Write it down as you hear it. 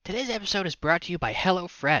Today's episode is brought to you by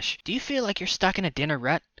HelloFresh. Do you feel like you're stuck in a dinner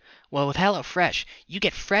rut? Well, with HelloFresh, you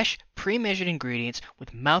get fresh, pre-measured ingredients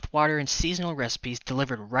with mouth-watering and seasonal recipes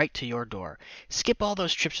delivered right to your door. Skip all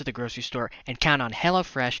those trips to the grocery store and count on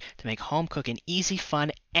HelloFresh to make home cooking easy,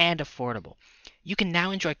 fun, and affordable. You can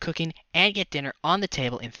now enjoy cooking and get dinner on the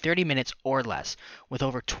table in 30 minutes or less. With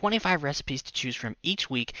over 25 recipes to choose from each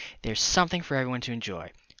week, there's something for everyone to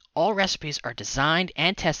enjoy. All recipes are designed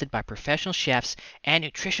and tested by professional chefs and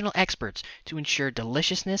nutritional experts to ensure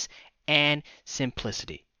deliciousness and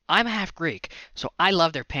simplicity. I'm half Greek, so I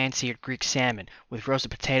love their pan-seared Greek salmon with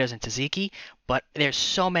roasted potatoes and tzatziki, but there's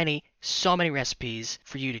so many recipes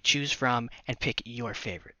for you to choose from and pick your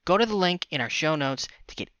favorite. Go to the link in our show notes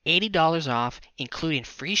to get $80 off, including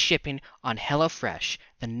free shipping on HelloFresh,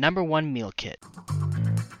 the #1 meal kit.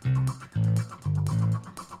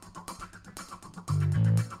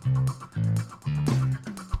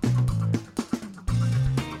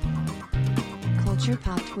 Culture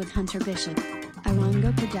Popped with Hunter Bishop.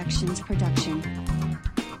 Irongo Productions production.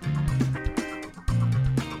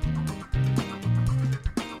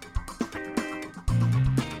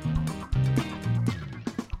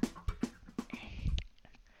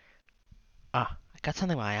 I got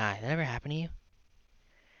something in my eye. That ever happen to you?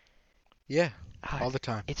 Yeah, all the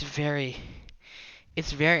time. It's very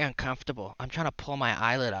uncomfortable. I'm trying to pull my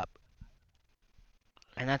eyelid up,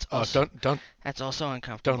 and that's also that's also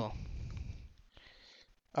uncomfortable.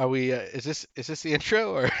 Are we? Is this the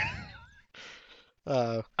intro or?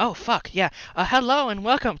 Oh fuck yeah! Hello and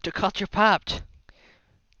welcome to Culture Popped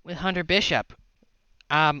with Hunter Bishop.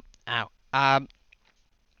 The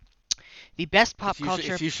best pop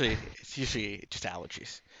culture. It's usually just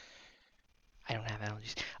allergies. I don't have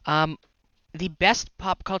allergies. The best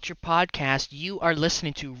pop culture podcast you are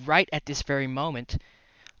listening to right at this very moment.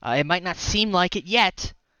 It might not seem like it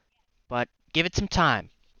yet, but give it some time.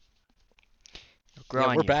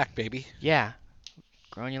 We're back, baby. Yeah,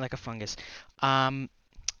 growing you like a fungus. So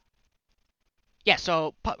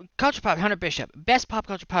Culture Pop, Hunter Bishop, best pop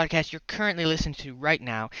culture podcast you're currently listening to right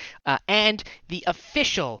now, and the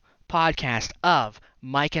official podcast of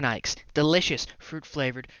Mike and Ike's delicious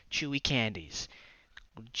fruit-flavored chewy candies.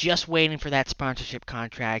 Just waiting for that sponsorship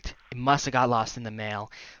contract. It must have got lost in the mail,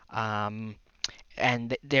 and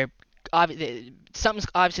something's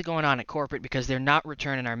obviously going on at corporate because they're not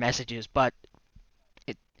returning our messages, but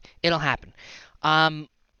it'll happen.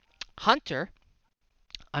 Hunter,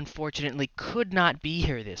 unfortunately, could not be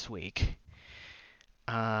here this week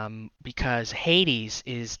because Hades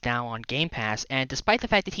is now on Game Pass, and despite the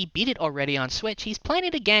fact that he beat it already on Switch, he's playing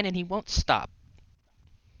it again and he won't stop.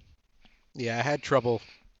 Yeah, I had trouble,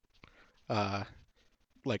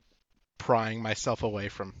 prying myself away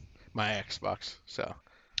from my Xbox. So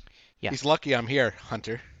Yeah. He's lucky I'm here,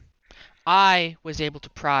 Hunter. I was able to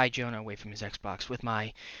pry Jonah away from his Xbox with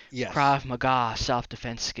my Krav Maga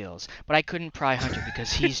self-defense skills, but I couldn't pry Hunter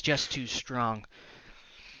because he's just too strong.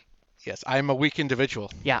 Yes, I'm a weak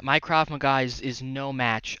individual. Yeah, my Krav Maga is no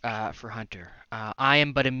match for Hunter. I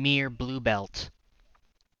am but a mere blue belt.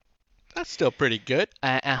 That's still pretty good.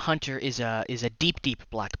 Hunter is a deep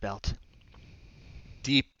black belt.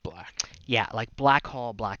 Deep black. Yeah, like black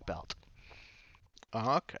hole black belt.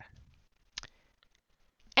 Oh, okay.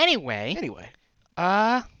 Anyway,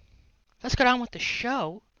 let's get on with the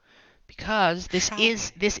show because this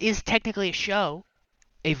is technically a show,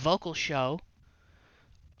 a vocal show.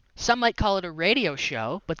 Some might call it a radio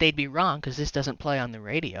show, but they'd be wrong because this doesn't play on the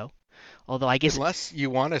radio. Although I guess unless you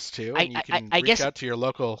want us to, and you can reach out to your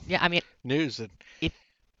local news.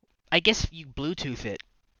 I guess you Bluetooth it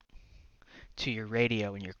to your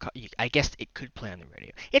radio in your car. I guess it could play on the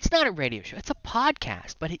radio. It's not a radio show. It's a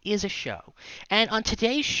podcast, but it is a show. And on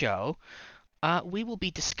today's show, we will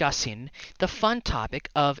be discussing the fun topic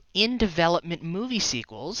of in-development movie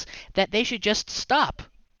sequels that they should just stop.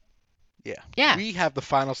 Yeah. We have the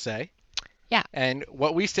final say. Yeah. And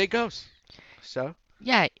what we say goes. So.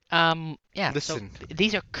 Yeah. Listen. So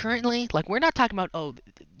these are currently, we're not talking about,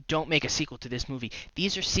 don't make a sequel to this movie.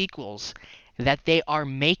 These are sequels that they are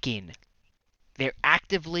making. They're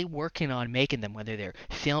actively working on making them, whether they're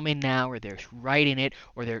filming now or they're writing it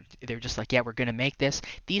or they're just like, yeah, we're going to make this.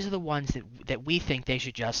 These are the ones that we think they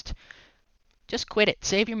should just quit it.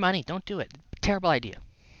 Save your money. Don't do it. Terrible idea.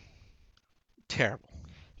 Terrible.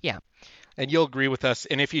 Yeah. And you'll agree with us.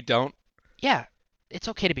 And if you don't. Yeah. It's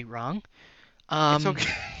okay to be wrong. It's okay.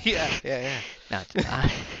 Yeah. No,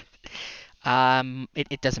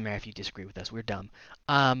 it doesn't matter if you disagree with us. We're dumb.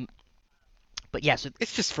 But yeah, so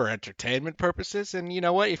It's just for entertainment purposes, and you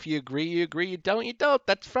know what? If you agree, you agree. You don't, you don't.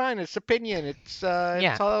 That's fine. It's opinion. It's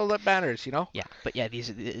yeah, all that matters, you know. yeah, but yeah,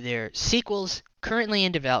 they're sequels currently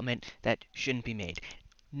in development that shouldn't be made.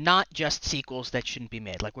 Not just sequels that shouldn't be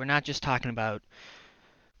made. Like we're not just talking about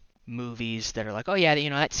movies that are like, oh yeah,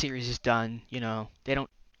 that series is done. They don't.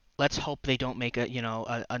 Let's hope they don't make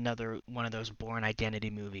another one of those Bourne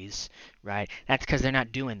Identity movies, right? That's because they're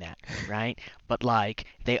not doing that, right? But like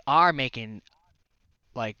they are making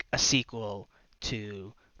like a sequel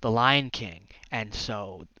to The Lion King, and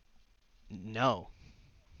so no.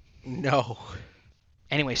 No.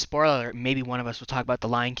 Anyway, spoiler alert, maybe one of us will talk about The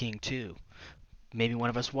Lion King too. Maybe one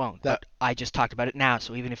of us won't, That. but I just talked about it now,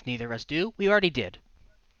 so even if neither of us do, we already did.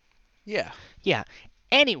 Yeah. Yeah.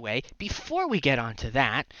 Anyway, before we get on to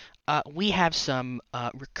that, we have some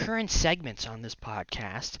recurrent segments on this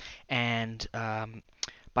podcast, and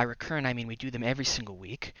by recurrent I mean we do them every single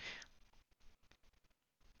week.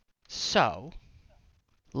 So,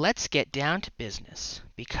 let's get down to business,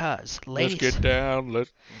 because Let's get down.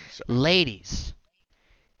 ladies,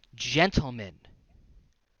 gentlemen,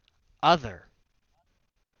 other,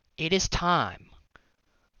 it is time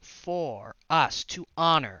for us to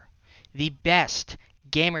honor the best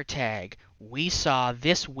gamertag we saw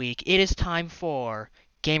this week. It is time for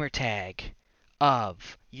gamertag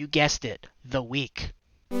of, you guessed it, the week.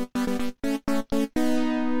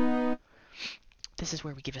 This is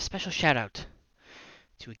where we give a special shout out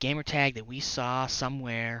to a gamertag that we saw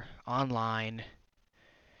somewhere online.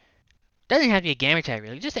 Doesn't have to be a gamertag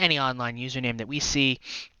really, just any online username that we see.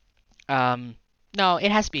 No,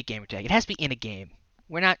 it has to be a gamertag. It has to be in a game.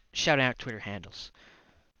 We're not shouting out Twitter handles.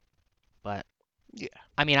 But Yeah.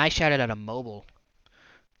 I mean, I shouted out a mobile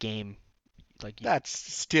game. Like That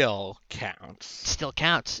still counts. still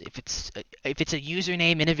counts if it's a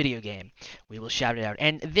username in a video game. We will shout it out.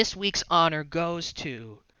 And this week's honor goes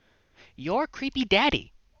to your creepy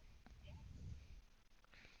daddy.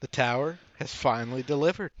 The tower has finally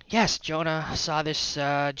delivered. Yes, Jonah saw this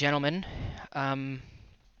gentleman in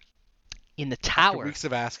the After tower. weeks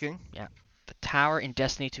of asking. Yeah, the tower in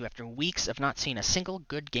Destiny 2. After weeks of not seeing a single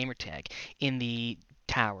good gamer tag in the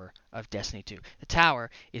tower of Destiny 2. The tower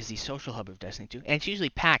is the social hub of Destiny 2, and it's usually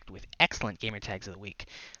packed with excellent gamer tags of the week.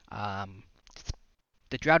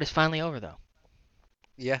 The drought is finally over, though.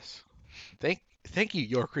 Yes. Thank you,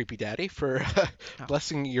 your creepy daddy, for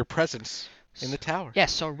blessing your presence in the tower.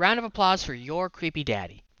 Yes, so round of applause for your creepy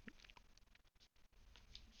daddy.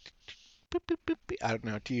 Boop, boop, boop, boop. I don't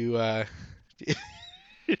know. Do you? I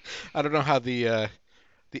don't know how the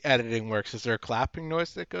editing works. Is there a clapping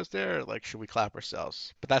noise that goes there, or like should we clap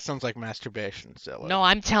ourselves? But that sounds like masturbation. So. No,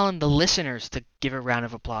 I'm telling the listeners to give a round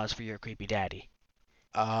of applause for your creepy daddy.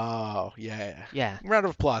 Oh yeah. Yeah. Round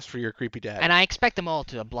of applause for your creepy daddy. And I expect them all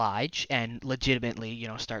to oblige and legitimately,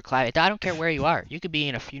 start clapping. I don't care where you are. You could be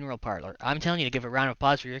in a funeral parlor. I'm telling you to give a round of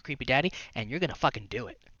applause for your creepy daddy, and you're gonna fucking do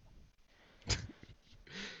it.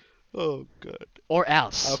 Oh, good. Or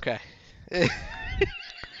else. Okay.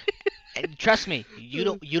 And trust me, you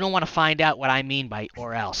don't want to find out what I mean by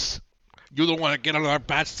or else. You don't want to get on our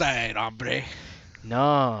bad side, hombre.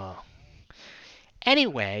 No.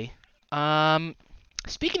 Anyway,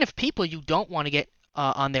 speaking of people you don't want to get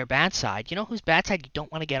on their bad side, you know whose bad side you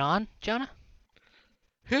don't want to get on, Jonah?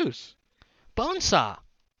 Whose? Bonesaw.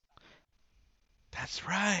 That's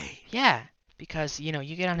right. Yeah, because, you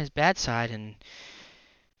get on his bad side and...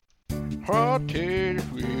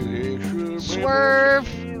 Swerve!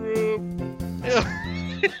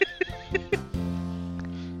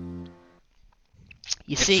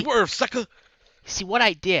 You see, Swerve, sucker! see what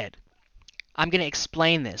I did. I'm going to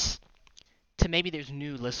explain this to maybe there's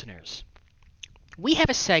new listeners. We have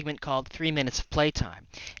a segment called 3 Minutes of Playtime,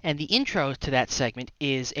 and the intro to that segment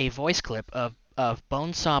is a voice clip of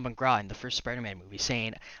Bonesaw McGraw in the first Spider-Man movie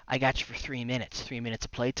saying, "I got you for 3 minutes, 3 minutes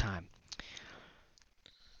of playtime."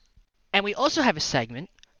 And we also have a segment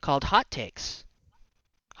called Hot Takes.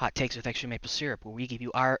 Hot Takes with extra maple syrup, where we give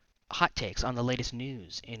you our hot takes on the latest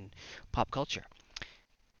news in pop culture.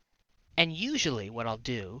 And usually what I'll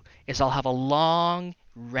do is I'll have a long,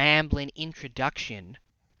 rambling introduction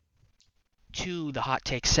to the Hot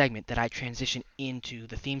Takes segment that I transition into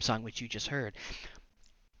the theme song, which you just heard.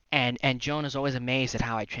 And Jonah's always amazed at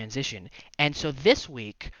how I transition. And so this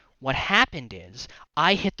week, what happened is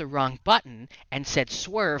I hit the wrong button and said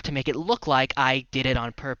swerve to make it look like I did it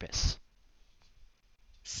on purpose.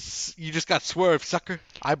 You just got swerved, sucker.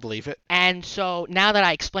 I believe it. And so now that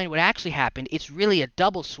I explained what actually happened, it's really a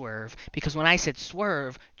double swerve, because when I said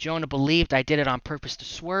swerve, Jonah believed I did it on purpose to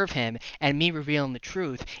swerve him, and me revealing the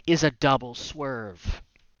truth is a double swerve.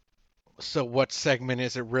 So what segment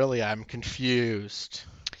is it really? I'm confused.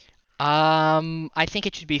 I think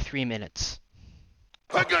it should be 3 minutes.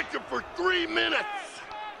 I got you for 3 minutes.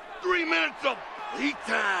 3 minutes of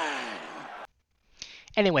playtime.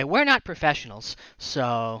 Anyway, we're not professionals,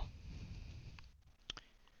 so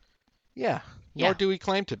Yeah. Yeah. Nor do we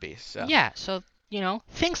claim to be. So yeah, so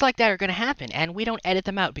things like that are going to happen, and we don't edit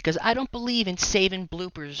them out because I don't believe in saving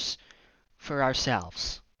bloopers for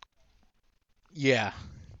ourselves. yeah.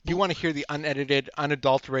 You want to hear the unedited,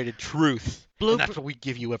 unadulterated truth, and that's what we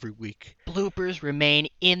give you every week. Bloopers remain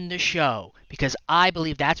in the show because I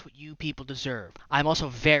believe that's what you people deserve. I'm also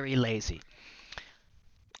very lazy.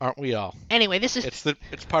 Aren't we all? Anyway, this is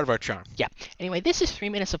It's part of our charm. Yeah. Anyway, this is 3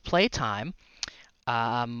 minutes of playtime.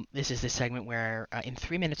 This is the segment where, in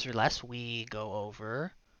 3 minutes or less, we go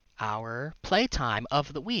over our playtime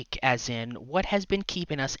of the week, as in what has been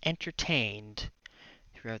keeping us entertained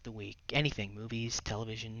throughout the week. Anything: movies,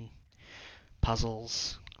 television,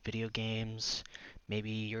 puzzles, video games.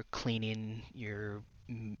 Maybe you're cleaning your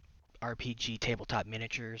RPG tabletop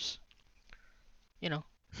miniatures.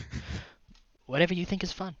 Whatever you think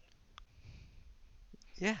is fun.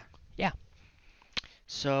 Yeah.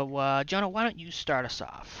 So, Jonah, why don't you start us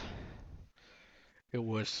off? It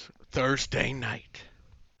was Thursday night,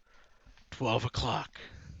 12 o'clock.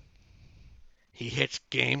 He hits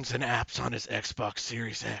games and apps on his Xbox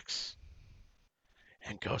Series X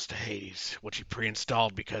and goes to Hades, which he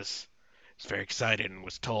pre-installed because he's very excited and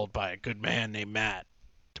was told by a good man named Matt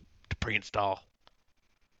to pre-install.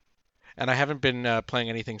 And I haven't been playing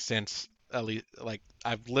anything since. At least,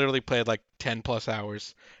 I've literally played 10 plus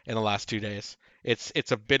hours in the last 2 days.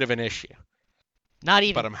 It's a bit of an issue. Not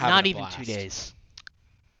even I'm having not a even blast. 2 days.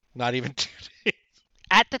 Not even 2 days.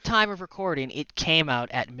 At the time of recording, it came out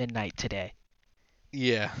at midnight today.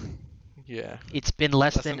 Yeah. It's been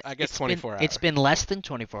less Less than than, I guess, 24 It's hours. been less than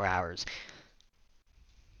 24 hours.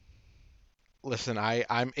 Listen,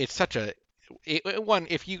 it's such a one.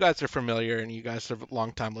 If you guys are familiar and you guys are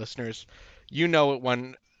longtime listeners, you know it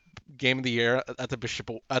won Game of the Year at the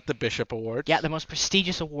Bishop Awards. Yeah, the most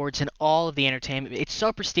prestigious awards in all of the entertainment. It's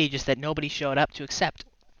so prestigious that nobody showed up to accept.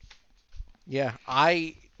 Yeah,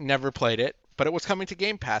 I never played it, but it was coming to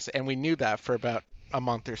Game Pass, and we knew that for about a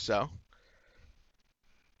month or so.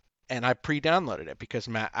 And I pre-downloaded it because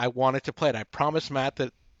I wanted to play it. I promised Matt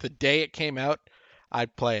that the day it came out,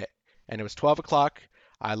 I'd play it. And it was 12 o'clock.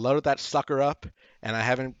 I loaded that sucker up, and I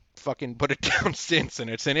haven't fucking put it down since, and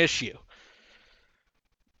it's an issue.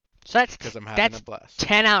 So that's Because I'm having a blast.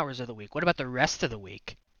 10 hours of the week. What about the rest of the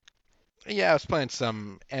week? Yeah, I was playing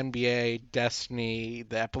some NBA, Destiny.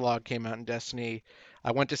 The epilogue came out in Destiny.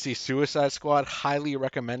 I went to see Suicide Squad. Highly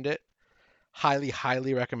recommend it. Highly,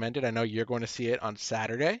 highly recommend it. I know you're going to see it on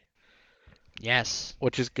Saturday. Yes.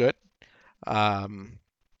 Which is good. And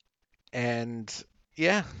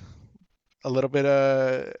yeah, a little bit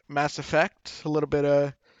of Mass Effect, a little bit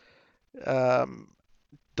of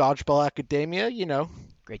Dodgeball Academia.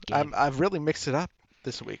 Great game. I've really mixed it up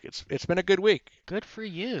this week. It's been a good week. Good for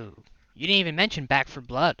you. You didn't even mention Back 4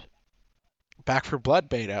 Blood. Back 4 Blood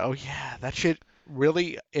beta. Oh yeah, that shit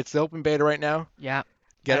really. It's the open beta right now. Yeah.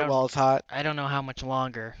 Get it while it's hot. I don't know how much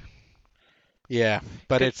longer. Yeah,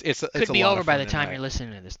 but Could- it's Could a be lot over of by fun the time tonight. you're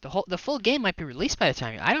listening to this. The full game might be released by the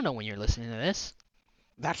time I don't know when you're listening to this.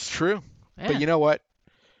 That's true. Yeah. But you know what?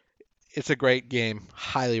 It's a great game.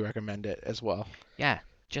 Highly recommend it as well. Yeah.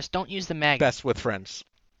 Just don't use the Magnum. Best with friends.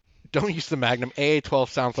 Don't use the Magnum. AA12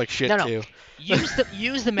 sounds like shit No. too.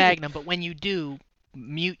 Use the Magnum, but when you do,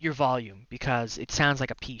 mute your volume because it sounds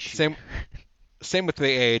like a pea shooter. Same with the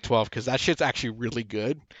AA12 because that shit's actually really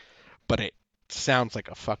good, but it sounds like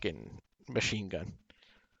a fucking machine gun.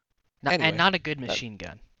 Anyway, and not a good machine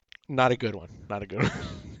gun. Not a good one. Not a good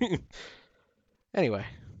one. Anyway.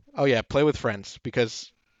 Oh yeah, play with friends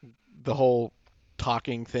because the whole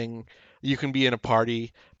talking thing, you can be in a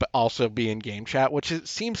party but also be in game chat, which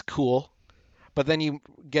seems cool. But then you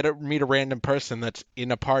meet a random person that's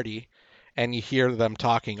in a party and you hear them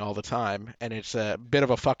talking all the time and it's a bit of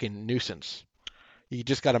a fucking nuisance. You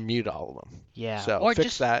just got to mute all of them. Yeah. So or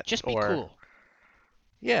fix that. Just be or, cool.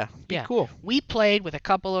 Yeah, be cool. We played with a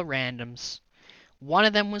couple of randoms. One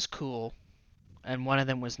of them was cool, and one of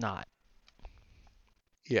them was not.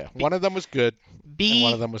 Yeah, one of them was good, and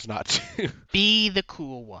one of them was not. Be the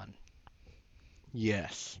cool one.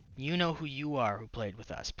 Yes. You know who you are who played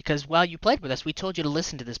with us. Because while you played with us, we told you to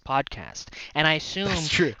listen to this podcast. And That's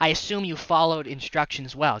true. I assume you followed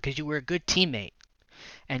instructions well, because you were a good teammate.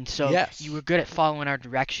 And so Yes. you were good at following our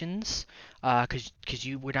directions, because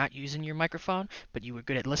you were not using your microphone, but you were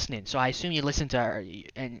good at listening. So I assume you listened to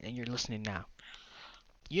and you're listening now.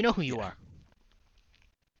 You know who you are.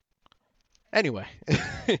 Anyway,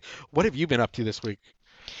 what have you been up to this week?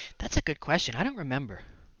 That's a good question. I don't remember.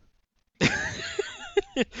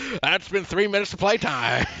 That's been 3 minutes of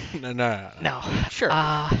playtime. No. No. Sure.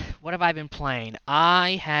 What have I been playing?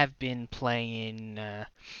 I have been playing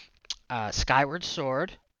Skyward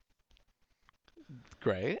Sword.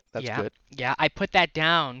 Great. That's Yeah. good. Yeah, I put that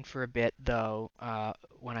down for a bit though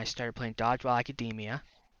when I started playing Dodgeball Academia.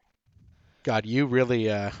 God, you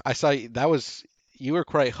really I saw you were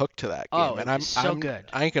quite hooked to that Oh, game, and it was so good.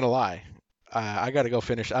 I ain't gonna lie. I got to go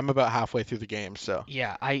finish. I'm about halfway through the game, so.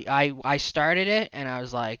 Yeah, I started it and I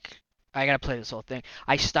was like, I gotta play this whole thing.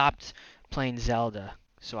 I stopped playing Zelda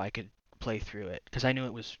so I could play through it because I knew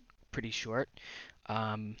it was pretty short.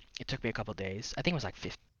 It took me a couple days. I think it was like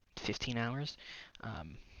 15 hours.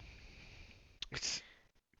 Um, It's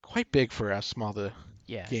quite big for how small the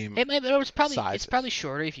yeah, game it was probably size it's is. probably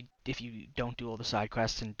shorter if you don't do all the side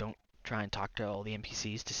quests and don't try and talk to all the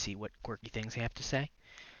NPCs to see what quirky things they have to say.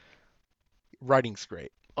 Writing's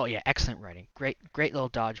great. Oh yeah, excellent writing. Great little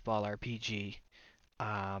dodgeball RPG.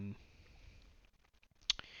 Um,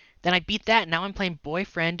 then I beat that. Now I'm playing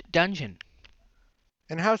Boyfriend Dungeon.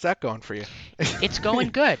 And how's that going for you? It's going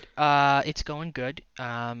good. It's going good.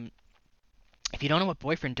 If you don't know what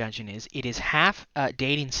Boyfriend Dungeon is, it is half a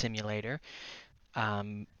dating simulator,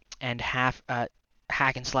 and half a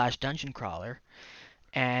hack and slash dungeon crawler.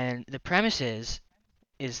 And the premise is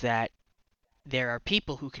that there are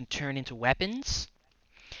people who can turn into weapons,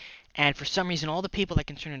 and for some reason, all the people that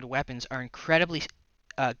can turn into weapons are incredibly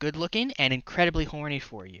good looking and incredibly horny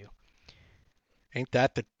for you. Ain't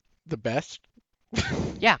that the best?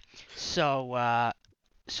 Yeah. So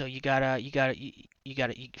you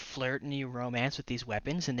flirt and you romance with these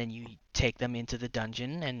weapons, and then you take them into the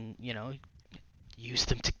dungeon and use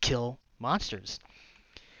them to kill monsters.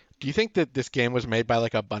 Do you think that this game was made by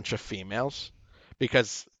like a bunch of females?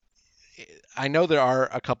 Because I know there are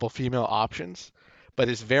a couple female options, but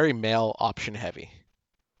it's very male option heavy.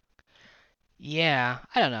 Yeah,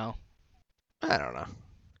 I don't know. I don't know.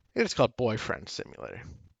 It's called Boyfriend Simulator.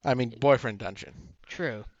 I mean, Boyfriend Dungeon.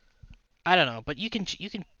 True. I don't know, but you can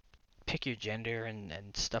pick your gender and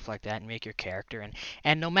stuff like that and make your character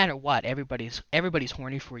and no matter what, everybody's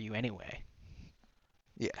horny for you anyway.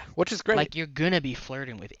 Yeah, which is great. Like you're gonna be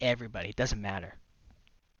flirting with everybody. It doesn't matter.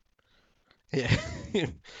 Yeah.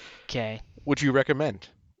 Okay. Would you recommend?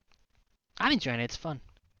 I'm enjoying it. It's fun.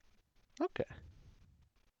 Okay.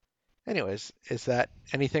 Anyways, is that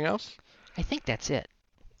anything else? I think that's it.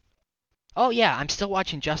 Oh yeah, I'm still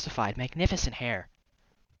watching Justified. Magnificent hair.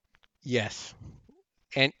 Yes.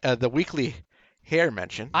 And the weekly hair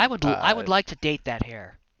mention. I would like to date that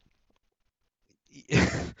hair.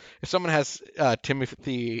 If someone has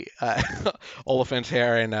Timothy Oliphant's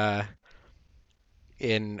hair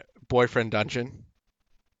in Boyfriend Dungeon,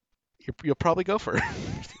 you'll probably go for it.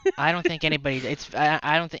 I don't think anybody.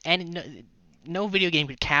 I don't think any. No video game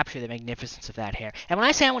could capture the magnificence of that hair. And when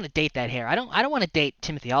I say I want to date that hair, I don't want to date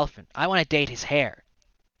Timothy Oliphant. I want to date his hair.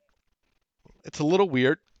 It's a little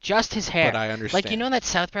weird, Just his hair. but I understand. Like, you know that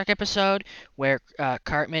South Park episode where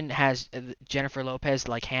Cartman has Jennifer Lopez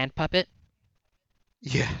like hand puppet,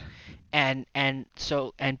 Yeah. and Ben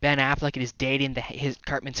Affleck is dating his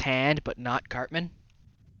Cartman's hand, but not Cartman.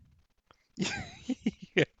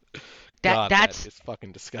 Yeah. That God, that's that is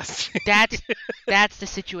fucking disgusting. that's the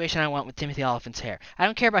situation I want with Timothy Oliphant's hair. I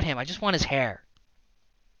don't care about him. I just want his hair.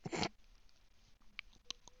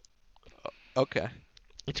 Okay.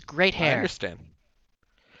 It's great I hair. understand.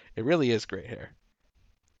 It really is great hair.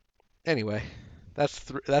 Anyway, that's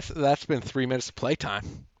been 3 minutes of playtime.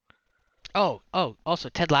 Oh, also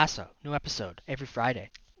Ted Lasso, new episode every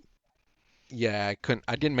Friday. Yeah,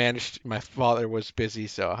 I didn't manage. My father was busy,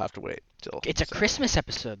 so I'll have to wait till. It's a Sunday. Christmas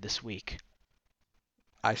episode this week.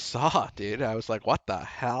 I saw, dude. I was like, what the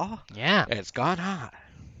hell? Yeah. And it's gone on.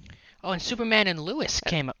 Oh, and Superman and Lewis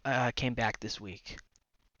came back this week.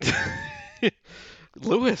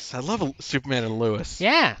 Lewis, I love Superman and Lewis.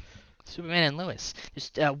 Yeah, Superman and Lewis.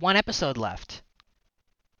 There's one episode left.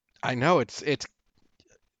 I know it's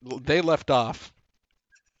they left off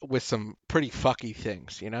with some pretty fucky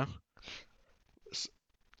things, you know.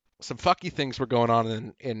 Some fucky things were going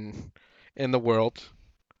on in the world,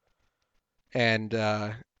 and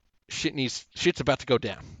shit's about to go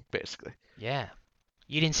down, basically. Yeah.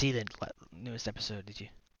 You didn't see the newest episode, did you?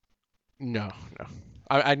 No.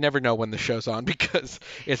 I never know when the show's on because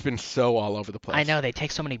it's been so all over the place. I know they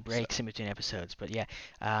take so many breaks in between episodes, but yeah,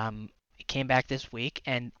 it came back this week,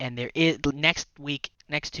 and there is next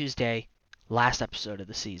Tuesday, last episode of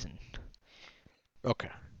the season. Okay.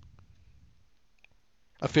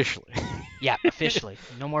 Officially. Yeah, officially,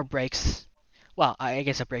 no more breaks. Well, I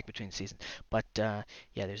guess a break between seasons. But yeah,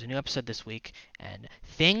 there's a new episode this week, and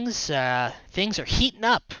things are heating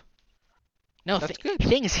up. No, That's good.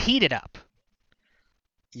 things heated up.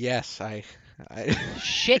 Yes, I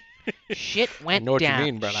Shit went know what you down.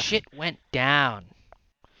 mean, brother. Shit went down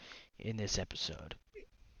in this episode.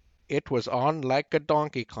 It was on like a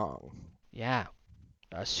Donkey Kong. Yeah,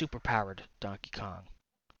 a super-powered Donkey Kong.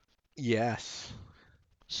 Yes.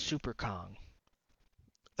 Super Kong.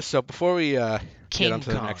 So before we King get on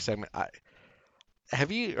to Kong. the next segment,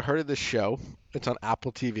 have you heard of this show? It's on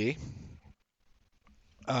Apple TV.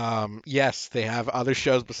 Yes, they have other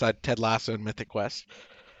shows besides Ted Lasso and Mythic Quest.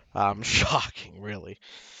 Shocking, really.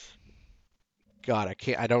 God,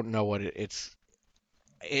 I don't know what it's.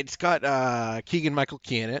 It's got Keegan-Michael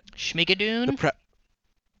Key in it. The Schmigadoon?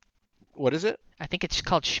 What is it? I think it's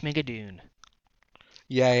called Schmigadoon.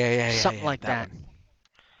 Yeah. Something like that. one.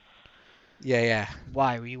 Yeah.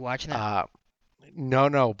 Why, were you watching that?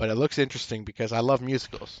 No, but it looks interesting because I love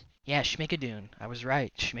musicals. Yeah, Schmigadoon. I was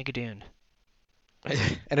right. Schmigadoon.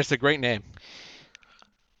 And it's a great name.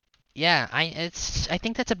 Yeah, I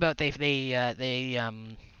think that's about they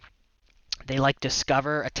like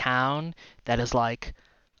discover a town that is like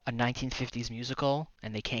a 1950s musical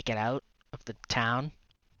and they can't get out of the town.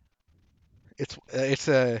 It's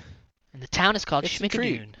And the town is called It's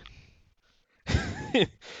Schmigadoon.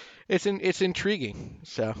 it's intriguing.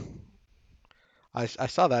 So I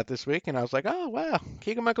saw that this week and I was like, oh wow,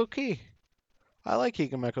 Keegan-Michael Key. I like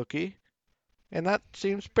Keegan-Michael Key, and that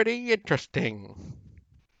seems pretty interesting.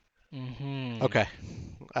 Mm-hmm. Okay,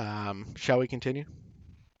 shall we continue?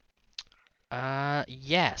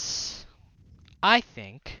 Yes. I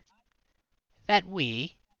think that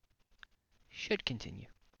we should continue.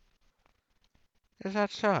 Is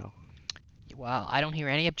that so? Well, I don't hear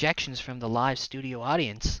any objections from the live studio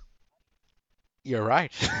audience. You're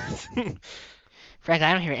right. Frank,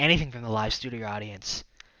 I don't hear anything from the live studio audience.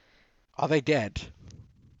 Are they dead?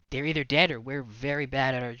 They're either dead or we're very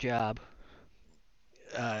bad at our job.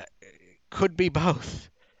 Could be both.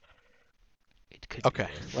 It could be Okay,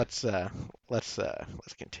 both. let's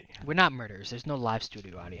continue. We're not murderers. There's no live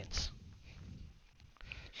studio audience.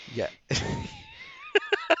 Yeah.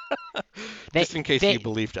 They- Just in case they- you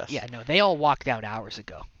believed us. Yeah, no, they all walked out hours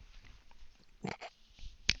ago.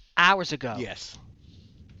 Hours ago. Yes.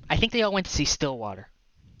 I think they all went to see Stillwater.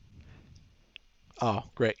 Oh,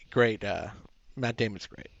 great. Matt Damon's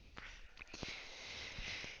great.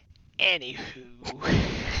 Anywho.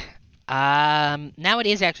 Now it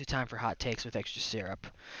is actually time for Hot Takes with Extra Syrup.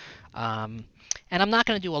 And I'm not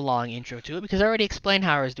going to do a long intro to it because I already explained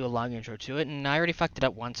how I was do a long intro to it, and I already fucked it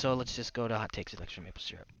up once, so let's just go to Hot Takes with Extra Maple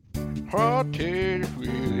Syrup. Hot takes with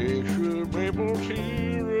extra maple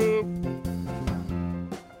syrup.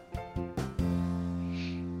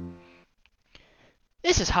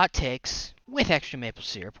 This is Hot Takes with Extra Maple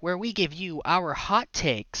Syrup, where we give you our hot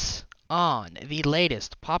takes on the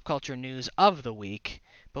latest pop culture news of the week.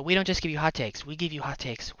 But we don't just give you hot takes, we give you hot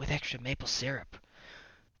takes with extra maple syrup.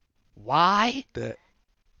 Why?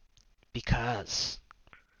 Because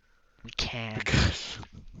we can.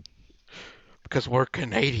 Because we're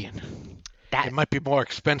Canadian. That It might be more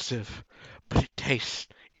expensive, but it tastes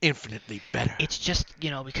infinitely better. It's just,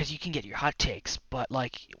 because you can get your hot takes, but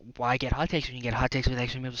why get hot takes when you get hot takes with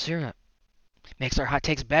extra maple syrup? Makes our hot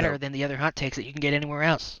takes better No. than the other hot takes that you can get anywhere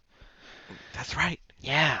else. That's right.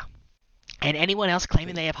 Yeah. And anyone else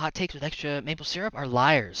claiming they have hot takes with extra maple syrup are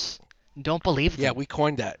liars. Don't believe them. Yeah, we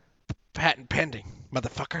coined that. Patent pending,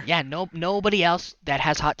 motherfucker. Yeah, nobody else that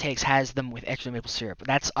has hot takes has them with extra maple syrup.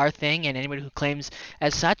 That's our thing, and anybody who claims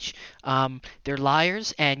as such, they're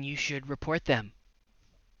liars, and you should report them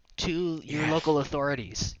to your Yes. local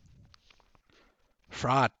authorities.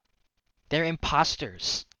 Fraud. They're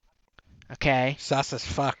imposters. Okay? Sus as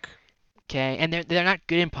fuck. Okay? And they're not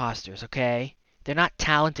good imposters, okay? They're not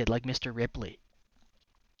talented like Mr. Ripley.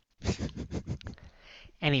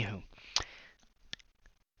 Anywho.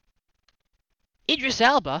 Idris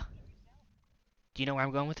Elba. Do you know where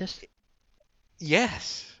I'm going with this?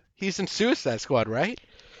 Yes. He's in Suicide Squad, right?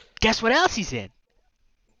 Guess what else he's in?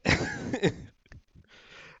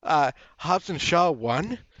 Hobbs and Shaw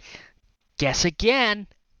 1? Guess again.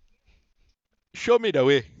 Show me the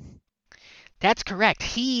way. That's correct.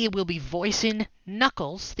 He will be voicing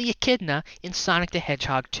Knuckles the Echidna in Sonic the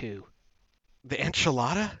Hedgehog 2. The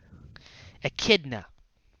enchilada? Echidna.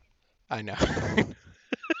 I know.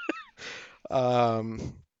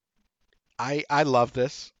 I love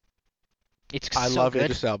this. It's I so love good.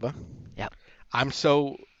 Idris Elba. Yep. I'm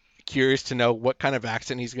so curious to know what kind of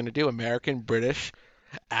accent he's going to do. American, British,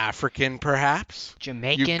 African, perhaps?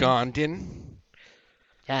 Jamaican. Ugandan.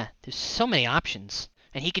 Yeah, there's so many options,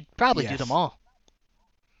 and he could probably do Yes. them all.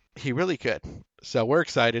 He really could. So we're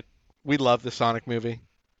excited. We love the Sonic movie.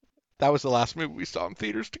 That was the last movie we saw in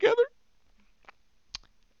theaters together.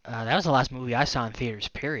 That was the last movie I saw in theaters,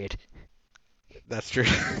 period. That's true.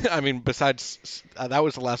 I mean, besides that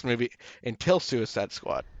was the last movie until Suicide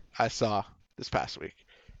Squad I saw this past week.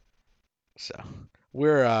 So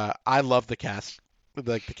I love the cast,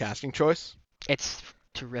 like the casting choice. It's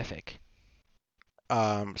terrific.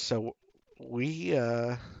 So we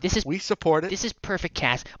This is we support it. This is perfect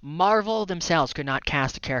cast. Marvel themselves could not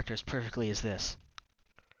cast a character as perfectly as this.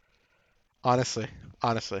 Honestly.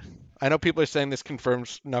 I know people are saying this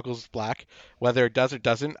confirms Knuckles is black. Whether it does or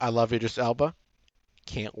doesn't, I love Idris Elba.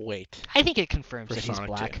 Can't wait I think it confirms for that he's Sonic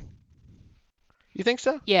black. 2. You think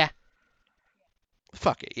so? Yeah.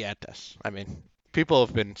 Fuck it. Yeah, it does. I mean, people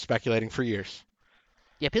have been speculating for years.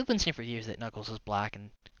 Yeah, people have been saying for years that Knuckles is black, and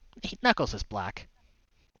Knuckles is black.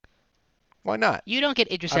 Why not? You don't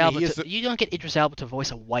get Idris I mean, Elba. he is You don't get Idris Elba to voice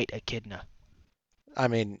a white echidna. I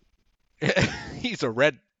mean, he's a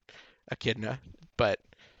red echidna, but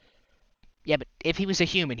Yeah, but if he was a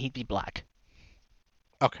human, he'd be black.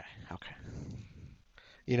 okay.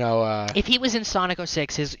 You know, If he was in Sonic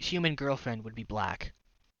 06, his human girlfriend would be black.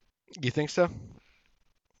 you think so?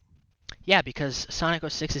 Yeah, because Sonic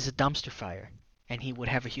 06 is a dumpster fire, and he would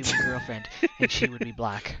have a human girlfriend, and she would be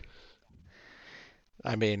black.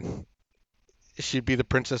 I mean, she'd be the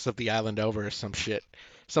princess of the island over or some shit.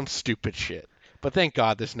 Some stupid shit. But thank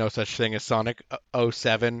God there's no such thing as Sonic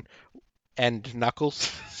 07 and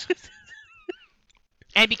Knuckles.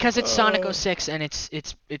 And because it's Sonic 06 and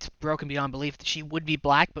it's broken beyond belief, she would be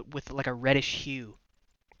black, but with like a reddish hue,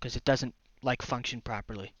 because it doesn't like function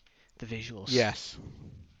properly, the visuals. Yes.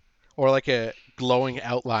 Or like a glowing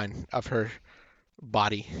outline of her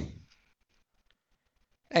body.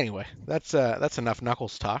 Anyway, that's enough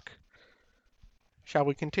Knuckles talk. Shall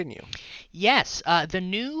we continue? Yes, the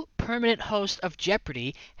new permanent host of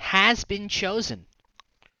Jeopardy has been chosen.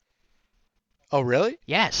 Oh, really?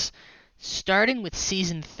 Yes. Starting with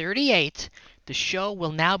season 38, the show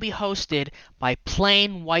will now be hosted by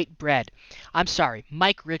Plain White Bread. I'm sorry,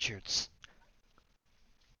 Mike Richards.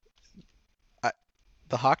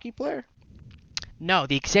 The hockey player? No,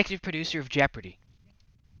 the executive producer of Jeopardy.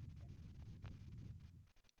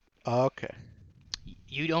 Okay.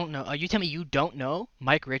 You don't know? You tell me you don't know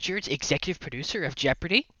Mike Richards, executive producer of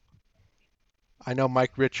Jeopardy? I know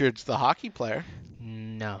Mike Richards, the hockey player.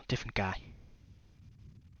 No, different guy.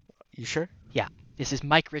 You sure? Yeah, this is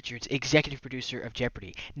Mike Richards, executive producer of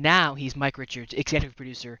Jeopardy. Now he's Mike Richards, executive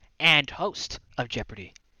producer and host of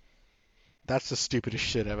Jeopardy. That's the stupidest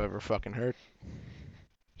shit I've ever fucking heard.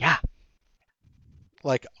 Yeah.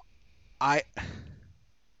 Like, I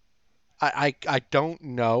don't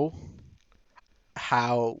know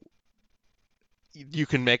how you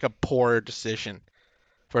can make a poor decision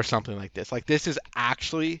for something like this. Like, this is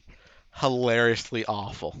actually hilariously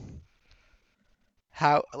awful.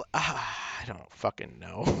 How I don't fucking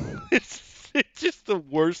know. It's just the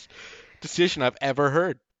worst decision I've ever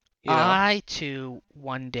heard. You know? I, too,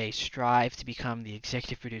 one day strive to become the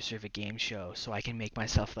executive producer of a game show so I can make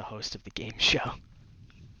myself the host of the game show.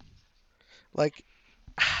 Like,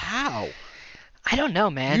 how? I don't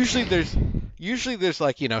know, man. Usually there's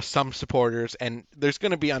like, you know, some supporters and there's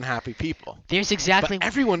going to be unhappy people. There's exactly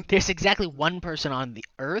But one person on the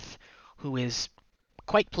earth who is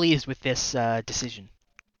quite pleased with this decision.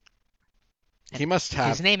 He must have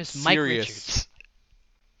His name is Mike Richards.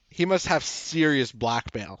 He must have serious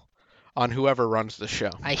blackmail on whoever runs the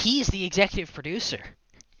show. He's the executive producer.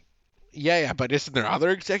 Yeah, but isn't there other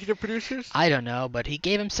executive producers? I don't know, but he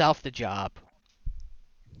gave himself the job.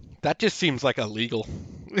 That just seems like illegal.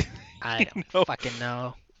 I don't know? fucking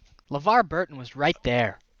know. LeVar Burton was right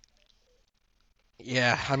there.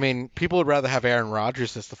 Yeah, I mean, people would rather have Aaron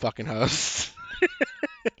Rodgers as the fucking host.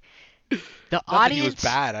 The Not that audience he was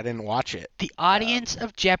bad. I didn't watch it. The audience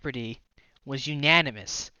of Jeopardy was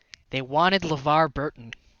unanimous. They wanted LeVar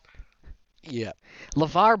Burton. Yeah.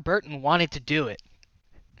 LeVar Burton wanted to do it.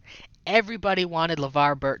 Everybody wanted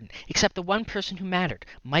LeVar Burton, except the one person who mattered,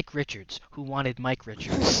 Mike Richards, who wanted Mike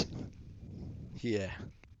Richards. Yeah.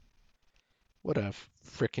 What a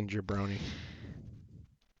frickin' jabroni.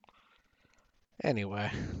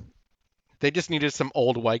 Anyway. They just needed some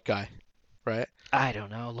old white guy, right? I don't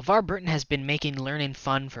know. LeVar Burton has been making learning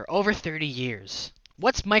fun for over 30 years.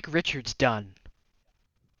 What's Mike Richards done?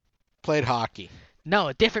 Played hockey. No,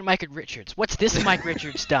 a different Mike Richards. What's this Mike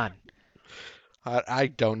Richards done? I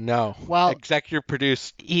don't know. Well, executive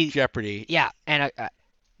produced Jeopardy. Yeah, and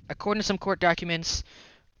according to some court documents,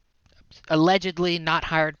 allegedly not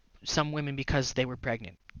hired some women because they were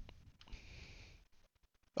pregnant.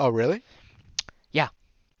 Oh, really?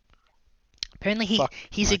 Apparently, Fuck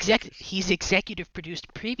he's Mike Richards. executive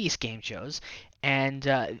produced previous game shows,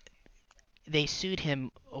 and they sued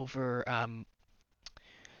him over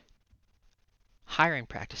hiring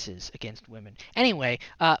practices against women. Anyway,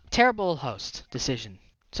 terrible host decision.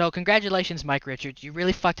 So congratulations, Mike Richards. You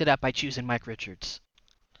really fucked it up by choosing Mike Richards.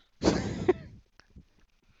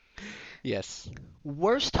 Yes.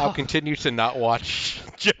 Worst I'll continue to not watch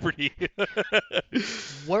Jeopardy.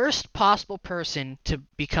 worst possible person to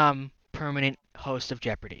become permanent host of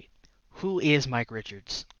Jeopardy. Who is Mike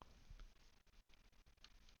Richards?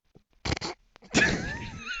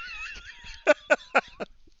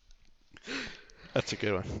 That's a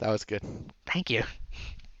good one. That was good. Thank you.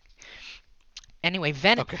 Anyway,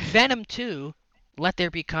 Venom Okay. Venom 2, Let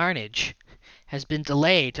There Be Carnage, has been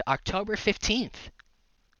delayed to October 15th.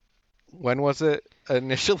 When was it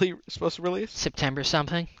initially supposed to release? September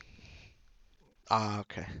something. Ah,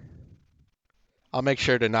 okay. I'll make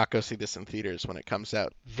sure to not go see this in theaters when it comes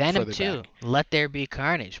out. Venom further 2, back. Let There Be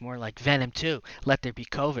Carnage. More like Venom 2, Let There Be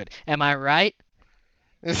COVID. Am I right?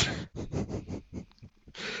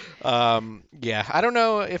 Yeah, I don't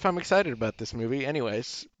know if I'm excited about this movie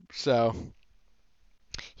anyways, so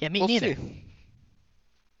Yeah, me we'll neither. see.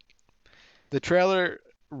 The trailer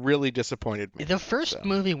really disappointed me. The first so.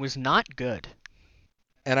 movie was not good.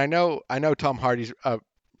 And I know Tom Hardy's a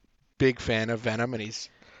big fan of Venom, and he's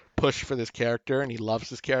pushed for this character, and he loves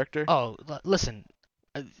this character. Oh, listen.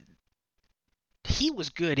 He was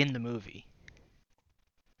good in the movie.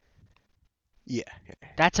 Yeah.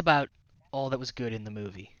 That's about all that was good in the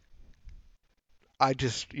movie. I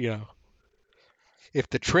just, if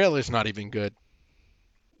the trailer's not even good,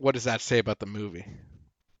 what does that say about the movie?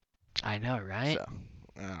 I know, right? So,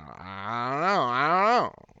 I don't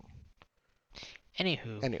know.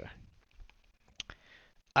 Anywho. Anyway.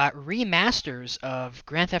 Remasters of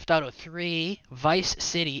Grand Theft Auto 3, Vice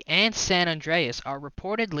City, and San Andreas are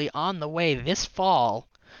reportedly on the way this fall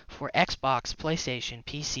for Xbox, PlayStation,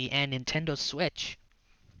 PC, and Nintendo Switch.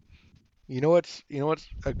 You know what's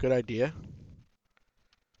a good idea?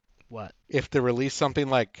 What? If they release something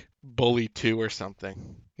like Bully 2 or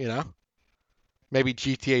something, Maybe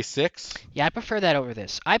GTA 6? Yeah, I prefer that over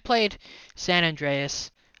this. I played San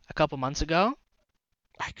Andreas a couple months ago.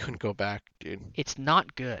 I couldn't go back, dude. It's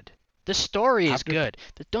not good. The story is After- good.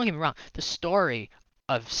 Don't get me wrong. The story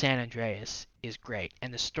of San Andreas is great,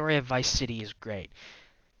 and the story of Vice City is great.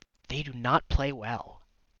 They do not play well.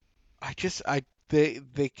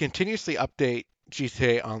 They continuously update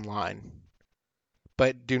GTA Online,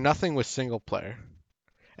 but do nothing with single player.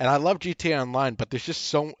 And I love GTA Online, but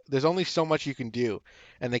there's only so much you can do,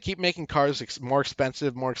 and they keep making cars more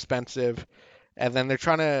expensive, and then they're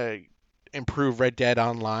trying to improve Red Dead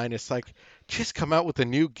Online. It's like, just come out with a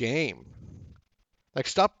new game. Like,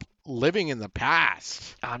 stop living in the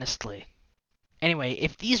past. Honestly. Anyway,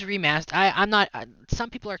 if these remastered, I'm not. Some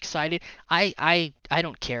people are excited. I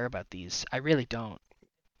don't care about these. I really don't.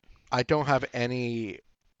 I don't have any.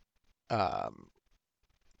 I'm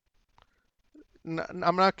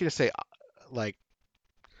not gonna say like.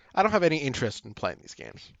 I don't have any interest in playing these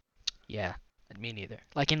games. Yeah, me neither.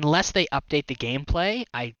 Like, unless they update the gameplay,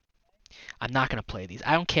 I'm not gonna play these.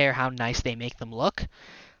 I don't care how nice they make them look.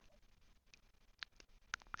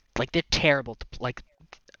 Like, they're terrible to like.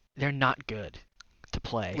 They're not good to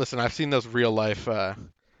play. Listen, I've seen those real life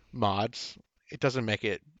mods. It doesn't make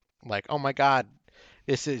it like, oh my god,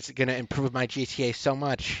 this is gonna improve my GTA so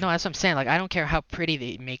much. No, that's what I'm saying. Like, I don't care how pretty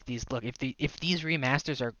they make these look. If these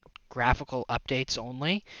remasters are graphical updates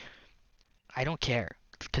only, I don't care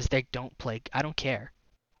because they don't play. I don't care.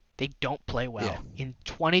 They don't play well. Yeah. In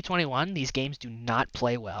 2021, these games do not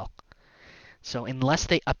play well. So unless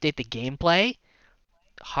they update the gameplay,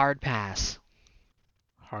 hard pass.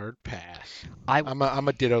 Hard pass. I'm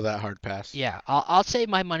a ditto that hard pass. Yeah, I'll save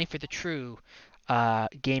my money for the true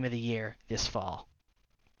game of the year this fall.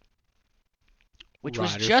 Which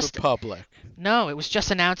Riders was just Republic. No, it was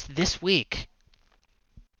just announced this week.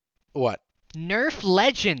 What? Nerf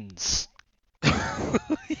Legends.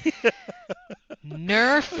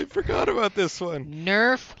 Nerf I forgot about this one.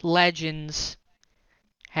 Nerf Legends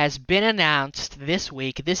has been announced this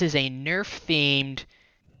week. This is a Nerf-themed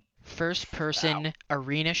first-person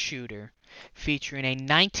arena shooter featuring a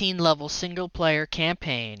 19-level single-player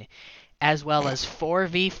campaign, as well as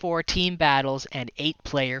 4v4 team battles and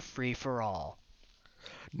 8-player free-for-all.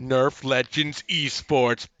 Nerf Legends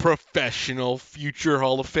Esports Professional Future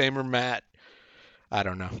Hall of Famer Matt. I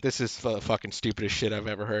don't know. This is the fucking stupidest shit I've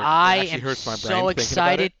ever heard. It I actually am hurts my brain so thinking about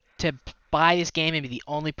excited it. to buy this game and be the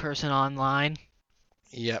only person online.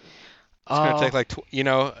 Yep. It's gonna take Oh, like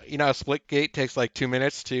how Splitgate takes like 2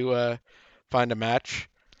 minutes to find a match.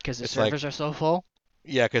 because the It's like servers are so full.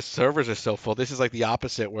 yeah, because servers are so full. This is like the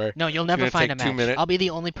opposite, where No, you'll it's never gonna find a take two match. minutes. I'll be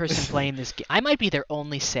the only person playing this game. I might be their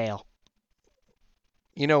only sale.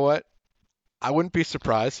 You know what? I wouldn't be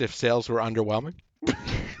surprised if sales were underwhelming,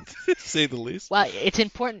 to say the least. Well, it's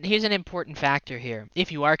important. Here's an important factor here.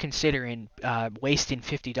 If you are considering wasting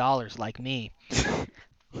 $50 like me,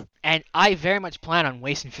 and I very much plan on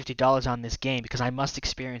wasting $50 on this game because I must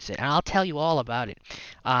experience it, and I'll tell you all about it.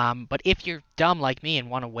 But if you're dumb like me and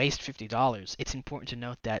want to waste $50, it's important to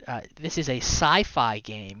note that this is a sci-fi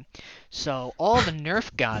game, so all the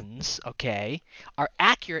Nerf guns, okay, are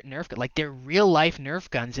accurate Nerf guns, like they're real-life Nerf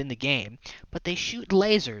guns in the game, but they shoot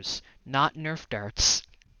lasers, not Nerf darts.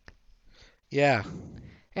 Yeah,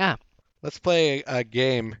 Yeah, let's play a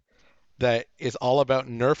game that is all about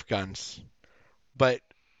Nerf guns, but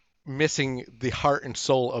missing the heart and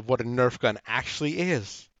soul of what a Nerf gun actually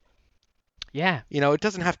is. yeah. It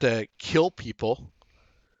doesn't have to kill people,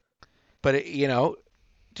 but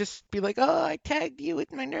just be like, oh, I tagged you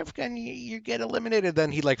with my Nerf gun, you get eliminated.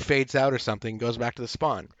 Then he like fades out or something, goes back to the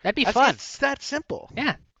spawn. That'd be fun. It's that simple.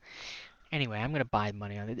 Yeah. Anyway, I'm gonna buy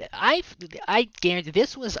money on it. I guarantee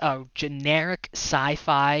this was a generic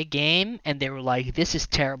sci-fi game, and they were like, "This is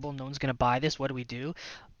terrible. No one's gonna buy this. What do we do?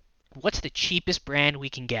 What's the cheapest brand we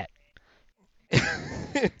can get?"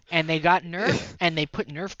 And they got Nerf, and they put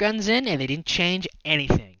Nerf guns in, and they didn't change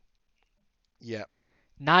anything. Yeah.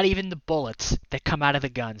 Not even the bullets that come out of the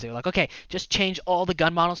guns. They were like, "Okay, just change all the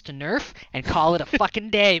gun models to Nerf and call it a fucking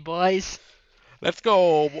day, boys." Let's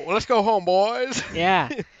go home, boys. Yeah.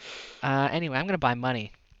 Anyway, I'm gonna buy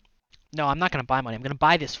money. No, I'm not gonna buy money. I'm gonna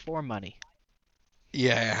buy this for money.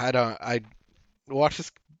 Yeah, I watch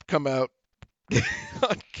this come out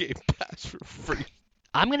on Game Pass for free.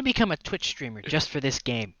 I'm gonna become a Twitch streamer just for this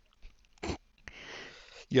game.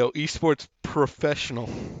 Yo, esports professional.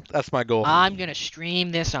 That's my goal. I'm gonna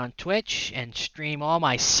stream this on Twitch and stream all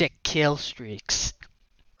my sick kill streaks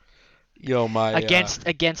Yo, my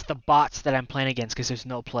against the bots that I'm playing against because there's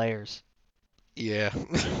no players. yeah.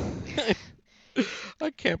 I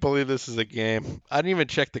can't believe this is a game. I didn't even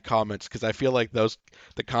check the comments because I feel like the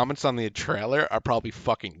comments on the trailer are probably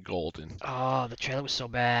fucking golden. Oh, the trailer was so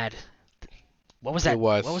bad. What was that? It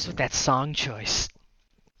was. What was with that song choice?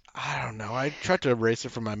 I don't know. I tried to erase it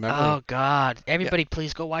from my memory. Oh God! Everybody,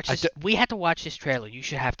 please go watch this. d- We had to watch this trailer. You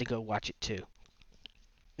should have to go watch it too.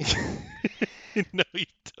 No, you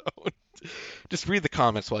don't. Just read the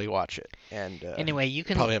comments while you watch it, and Anyway, you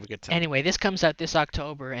can probably have a good time. Anyway, this comes out this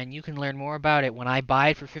October, and you can learn more about it when I buy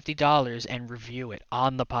it for $50 and review it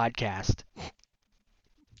on the podcast.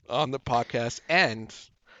 On the podcast and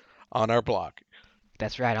on our blog.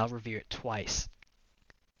 That's right, I'll review it twice.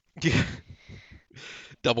 Yeah.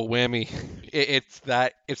 Double whammy. It's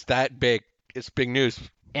that big. It's big news.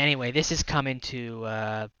 Anyway, this is coming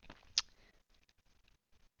to.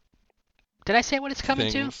 Did I say what it's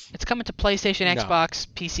coming Things. to? It's coming to PlayStation, No. Xbox,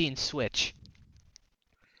 PC, and Switch.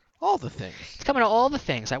 All the things. It's coming to all the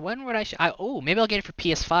things. I wonder what I should. Maybe I'll get it for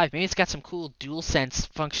PS5. Maybe it's got some cool DualSense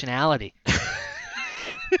functionality.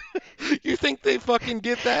 You think they fucking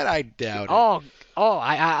did that? I doubt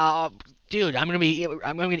it. Dude, I'm gonna be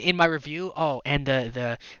in my review. Oh, and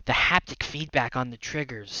the haptic feedback on the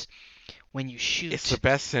triggers when you shoot. It's the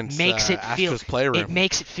best since makes it feel Astro's Playroom. It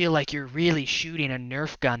makes it feel like you're really shooting a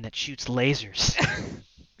Nerf gun that shoots lasers.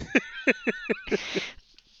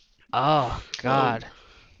 Oh God.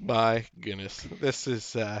 My goodness, this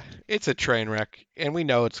is it's a train wreck, and we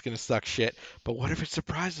know it's gonna suck shit. But what if it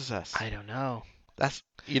surprises us? I don't know.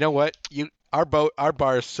 You know what? Our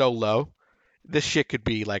bar is so low. This shit could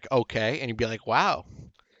be like okay, and you'd be like, wow,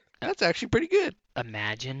 that's actually pretty good.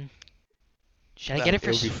 Imagine. Should I get it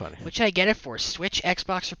for? It would be funny. What should I get it for? Switch,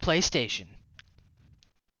 Xbox, or PlayStation?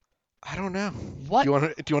 I don't know. What? Do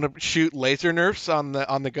you want to shoot laser nerfs on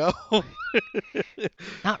the go?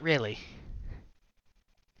 Not really.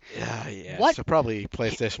 Yeah. What- So probably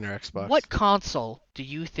PlayStation or Xbox. What console do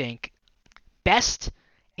you think best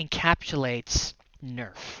encapsulates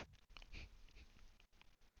Nerf?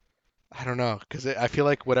 I don't know, because I feel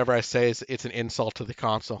like whatever I say it's an insult to the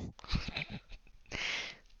console.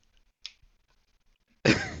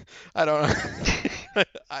 I don't know.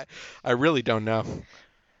 I really don't know,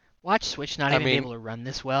 Watch Switch not even be able to run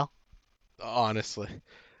this well. honestly.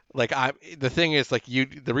 Like the thing is like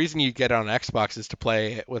the reason you get it on Xbox is to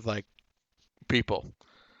play it with like people.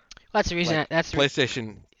 Well, that's the reason. Like,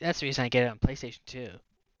 PlayStation. That's the reason I get it on PlayStation 2.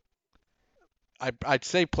 I'd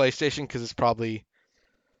say PlayStation because it's probably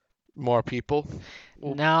more people.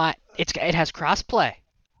 Well- No, it has crossplay.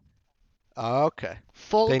 Oh, okay.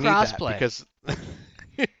 Full They need that crossplay. because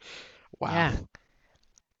wow, Yeah.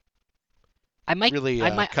 I might really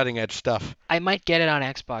I might cutting edge stuff. I might get it on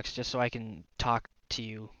Xbox just so I can talk to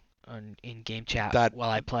you in game chat That while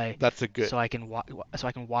I play, that's a good. so I can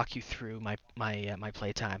walk you through my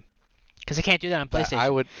playtime. Because I can't do that on That I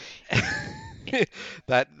PlayStation. would.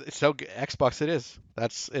 That so Xbox it is.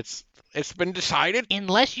 It's been decided.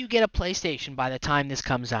 Unless you get a PlayStation by the time this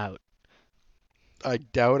comes out. I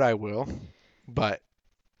doubt I will, but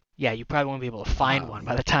Yeah, you probably won't be able to find one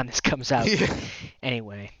by the time this comes out. yeah.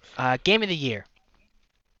 Anyway, game of the year.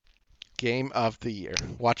 Game of the year.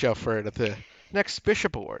 Watch out for it at the next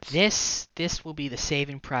Bishop Awards. This will be the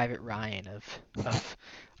Saving Private Ryan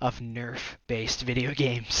of Nerf based video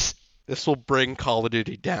games. This will bring Call of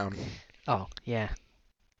Duty down. Oh yeah.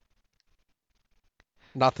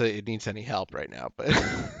 Not that it needs any help right now, but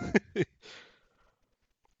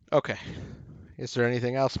okay. Is there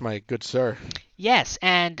anything else, my good sir? Yes,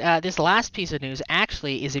 and this last piece of news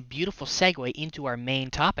actually is a beautiful segue into our main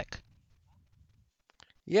topic.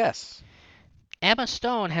 Yes. Emma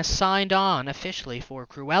Stone has signed on officially for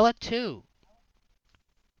Cruella 2.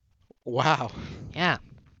 Wow. Yeah.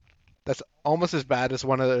 That's almost as bad as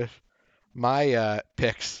one of my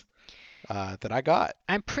picks that I got.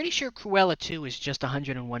 I'm pretty sure Cruella 2 is just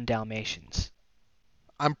 101 Dalmatians.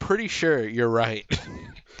 I'm pretty sure you're right.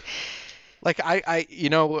 Like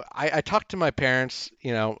I talked to my parents,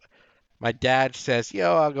 my dad says,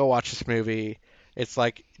 "Yo, I'll go watch this movie." It's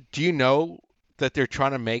like, do you know that they're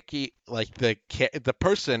trying to make it like the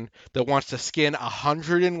person that wants to skin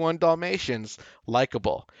 101 Dalmatians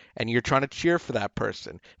likable, and you're trying to cheer for that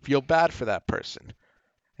person, feel bad for that person.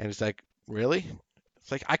 And it's like, really?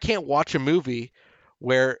 It's like I can't watch a movie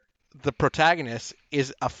where the protagonist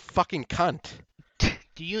is a fucking cunt.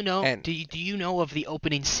 Do you know? And Do you know of the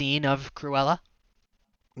opening scene of Cruella?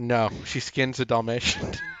 no, she skins a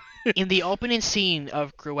Dalmatian. In the opening scene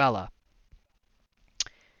of Cruella,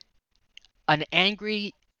 an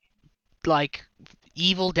angry, like,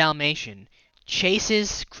 evil Dalmatian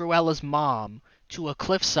chases Cruella's mom to a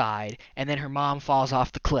cliffside, and then her mom falls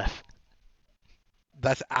off the cliff.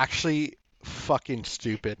 That's actually fucking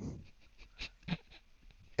stupid.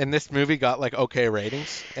 And this movie got like okay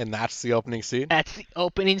ratings, and that's the opening scene. That's the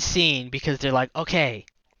opening scene because they're like, okay,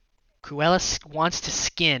 Cruella wants to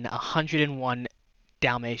skin 101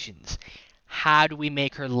 Dalmatians. How do we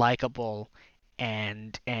make her likable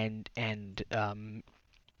and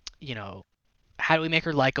how do we make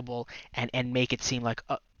her likable and make it seem like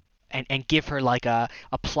and give her like a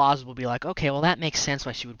plausible, be like, okay, well that makes sense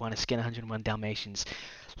why she would want to skin 101 Dalmatians.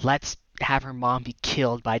 Let's have her mom be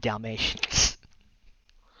killed by Dalmatians.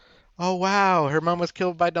 Oh wow, her mom was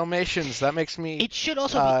killed by Dalmatians. That makes me. It should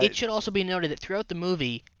also be noted that throughout the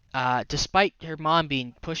movie, despite her mom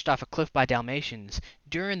being pushed off a cliff by Dalmatians,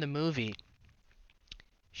 during the movie,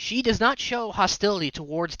 she does not show hostility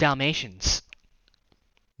towards Dalmatians.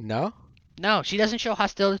 No? No, she doesn't show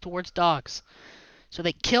hostility towards dogs. So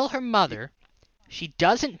they kill her mother. She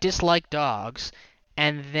doesn't dislike dogs,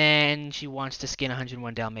 and then she wants to skin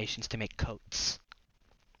 101 Dalmatians to make coats.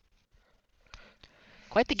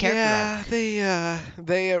 Quite the character arc. Yeah,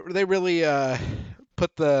 they really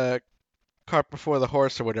put the cart before the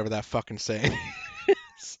horse or whatever that fucking saying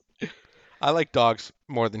is. I like dogs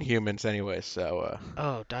more than humans anyway, so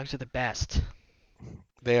Oh, dogs are the best.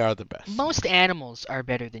 they are the best. Most animals are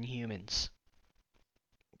better than humans.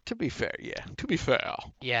 To be fair, yeah. To be fair.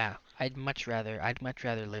 Yeah, I'd much rather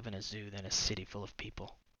live in a zoo than a city full of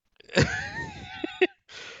people.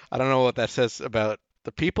 I don't know what that says about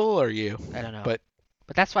the people or you. I don't know. But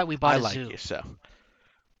that's why we bought I a like zoo. you, so.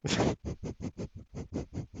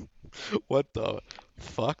 What the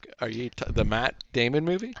fuck are you? The Matt Damon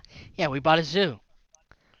movie? Yeah, we bought a zoo.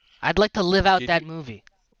 I'd like to live out Did that you- movie.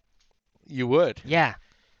 You would. Yeah.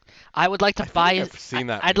 I would like to I think buy I've seen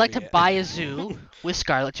that I'd like to movie, yeah. buy a zoo with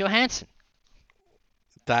Scarlett Johansson.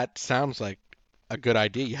 That sounds like a good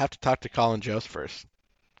idea. You have to talk to Colin Jost first.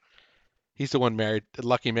 He's the one married, the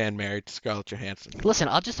lucky man married to Scarlett Johansson. Listen,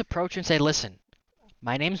 I'll just approach her and say, "Listen,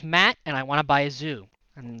 my name's Matt and I want to buy a zoo."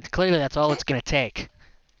 And clearly that's all it's going to take.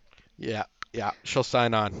 Yeah, she'll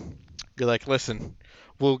sign on. You're like, listen,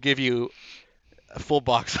 we'll give you a full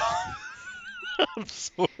box. I'm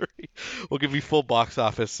sorry. We'll give you full box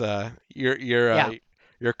office.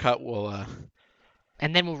 Your cut will.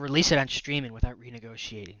 And then we'll release it on streaming without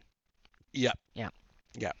renegotiating. Yep. Yeah.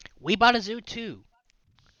 Yeah. We bought a zoo too.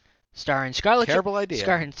 Starring Scarlett Terrible idea.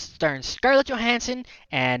 Starring Scarlett Johansson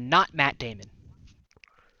and not Matt Damon.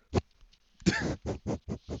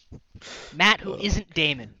 Matt who isn't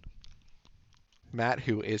Damon. Matt,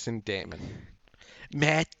 who isn't Damon.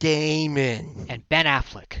 Matt Damon. and Ben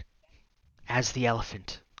Affleck as the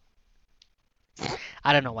elephant.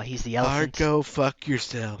 I don't know why he's the elephant. Argo, fuck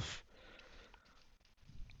yourself.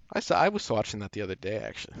 I was watching that the other day,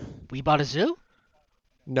 actually. We Bought a Zoo?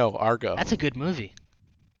 No, Argo. That's a good movie.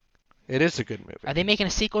 It is a good movie. Are they making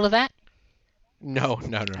a sequel to that? No.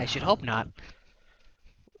 I should hope not.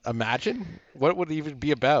 Imagine? What would it even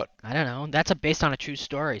be about? I don't know. That's based on a true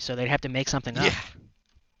story, so they'd have to make something up. Yeah.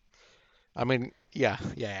 I mean, yeah.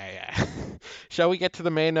 Shall we get to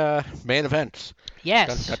the main event?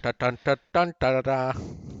 Yes. Dun, dun, dun, dun, dun, dun,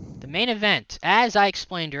 dun. The main event, as I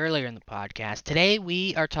explained earlier in the podcast, today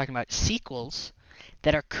we are talking about sequels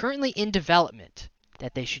that are currently in development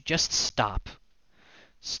that they should just stop.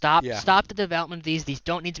 Stop the development of these. These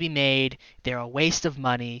don't need to be made. They're a waste of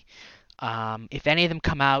money. If any of them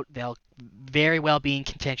come out, they'll very well be in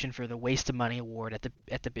contention for the Waste of Money Award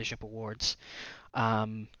at the Bishop Awards.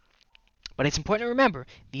 But it's important to remember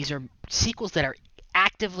these are sequels that are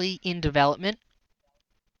actively in development,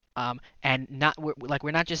 and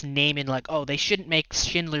we're not just naming like, oh, they shouldn't make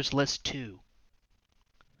Schindler's List 2.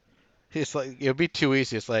 It's like it would be too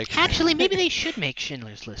easy. It's like Actually, maybe they should make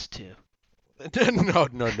Schindler's List 2. No.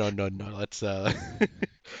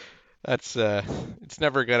 That's it's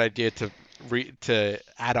never a good idea to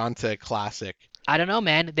add on to a classic. I don't know,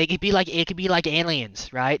 man. It could be like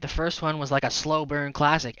Aliens, right? The first one was like a slow burn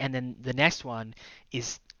classic, and then the next one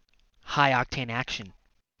is high octane action.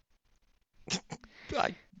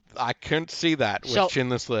 I couldn't see that with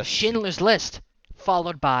Schindler's List. Schindler's List,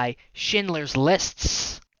 followed by Schindler's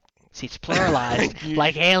Lists. See, it's pluralized,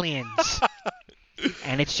 like Aliens.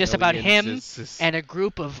 And it's just about him and a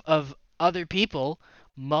group of other people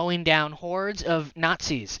mowing down hordes of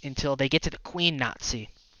Nazis until they get to the Queen Nazi.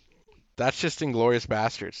 That's just Inglourious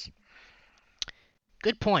Bastards.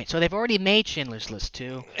 Good point. So they've already made Schindler's List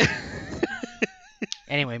 2.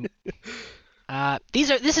 Anyway,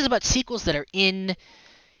 this is about sequels that are in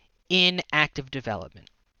active development.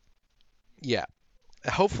 Yeah.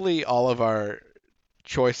 Hopefully all of our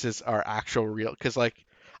choices are actual real, because like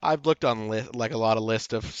I've looked on like a lot of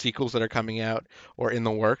lists of sequels that are coming out or in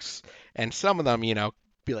the works, and some of them,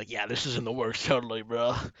 be like, yeah, this is in the works totally,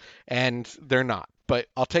 bro, and they're not. But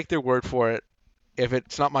I'll take their word for it. If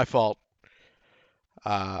it's not my fault,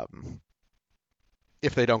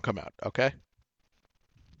 if they don't come out, okay?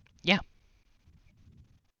 Yeah.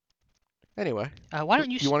 Anyway, why don't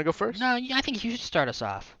you? You want to go first? No, I think you should start us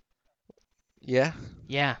off. Yeah.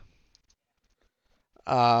 Yeah.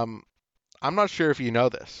 I'm not sure if you know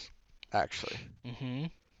this, actually.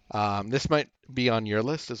 Mm-hmm. This might be on your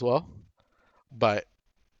list as well, but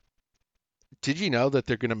did you know that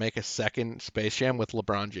they're going to make a second Space Jam with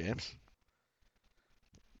LeBron James?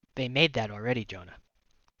 They made that already, Jonah.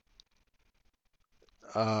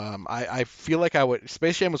 I feel like I would.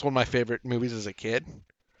 Space Jam was one of my favorite movies as a kid.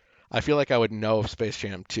 I feel like I would know if Space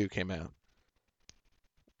Jam 2 came out.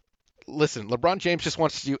 Listen, LeBron James just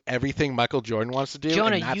wants to do everything Michael Jordan wants to do,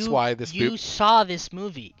 Jonah, and that's why this you saw this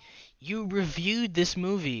movie. You reviewed this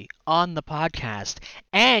movie on the podcast,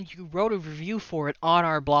 and you wrote a review for it on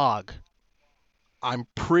our blog. I'm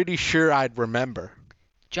pretty sure I'd remember.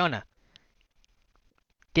 Jonah,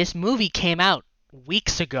 this movie came out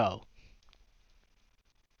weeks ago.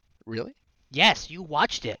 Really? Yes, you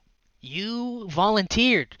watched it. You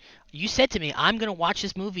volunteered. You said to me, I'm going to watch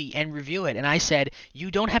this movie and review it. And I said, you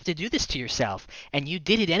don't have to do this to yourself. And you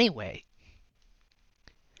did it anyway.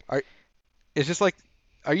 It's just like,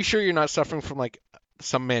 are you sure you're not suffering from like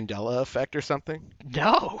some Mandela effect or something?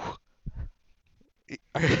 No.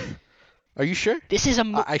 Are you sure? This is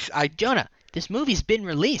Jonah, this movie's been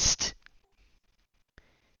released.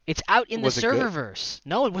 It's out in the serververse.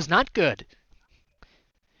 No, it was not good.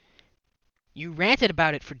 You ranted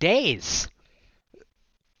about it for days.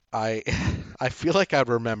 I feel like I'd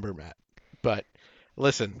remember, Matt. But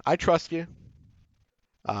listen, I trust you.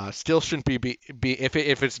 Still shouldn't be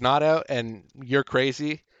if it's not out and you're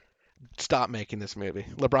crazy, stop making this movie.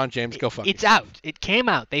 LeBron James, go fuck It's yourself. out. It came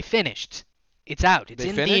out. They finished. It's out. It's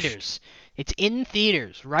in theaters. It's in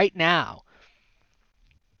theaters right now.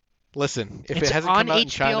 Listen, if it's it hasn't come out in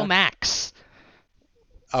HBO China, Max.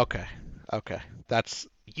 Okay. That's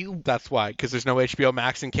why, because there's no HBO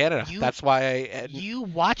Max in Canada. That's why you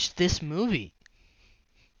watched this movie.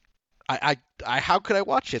 I how could I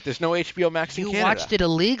watch it? There's no HBO Max in Canada. You watched it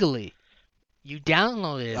illegally. You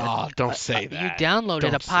downloaded it. Oh, don't say that. You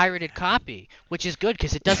downloaded a pirated copy, which is good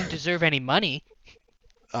because it doesn't deserve any money.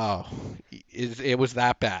 Oh, it was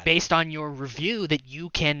that bad. Based on your review that you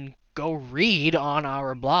can go read on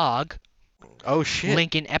our blog. Oh shit.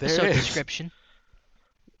 Link in episode description.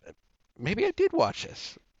 Maybe I did watch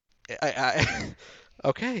this. I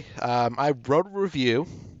okay. I wrote a review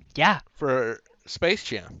Yeah. for Space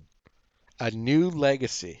Jam, a new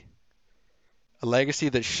legacy, a legacy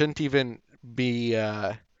that shouldn't even be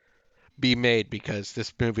made because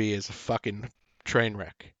this movie is a fucking train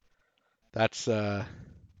wreck. That's there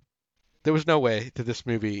was no way that this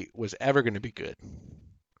movie was ever going to be good.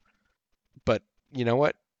 But you know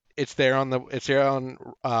what? It's there on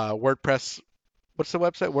WordPress. What's the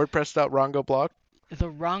website? WordPress.rongoblog.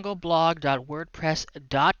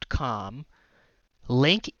 therongoblog.wordpress.com.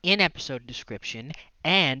 Link in episode description,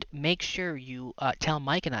 and make sure you tell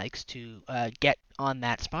Mike and Ike's to get on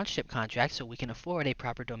that sponsorship contract so we can afford a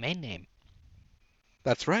proper domain name.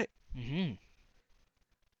 That's right. Hmm.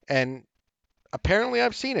 And apparently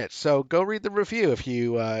I've seen it. So go read the review if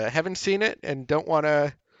you haven't seen it and don't want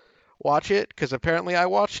to watch it, because apparently I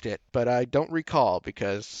watched it, but I don't recall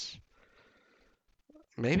because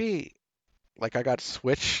maybe like I got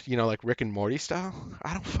switched, like Rick and Morty style.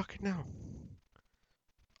 I don't fucking know.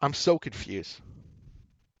 I'm so confused.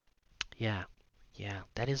 Yeah,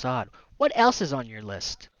 that is odd. What else is on your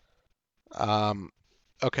list?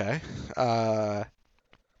 Okay. I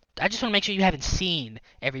just want to make sure you haven't seen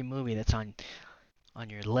every movie that's on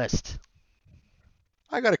your list.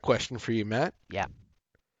 I got a question for you, Matt. Yeah.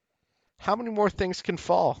 How many more things can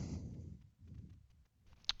fall?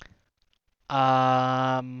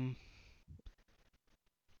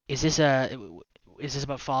 Is this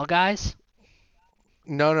about Fall Guys?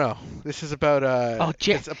 No. This is about Oh,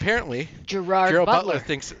 it's apparently Gerard Butler.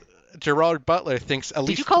 Gerard Butler thinks at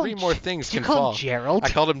least three more things Did you can call fall. him Gerald? I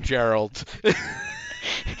called him Gerald.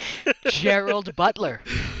 Gerald Butler.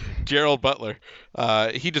 Gerald Butler.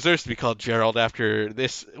 He deserves to be called Gerald after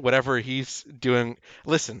this, whatever he's doing.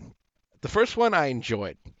 Listen, the first one I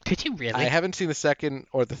enjoyed. Could you really? I haven't seen the second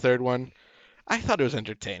or the third one. I thought it was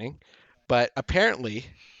entertaining, but apparently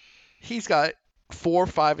he's got 4,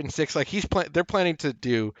 5, and 6. Like they're planning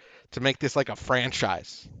to make this like a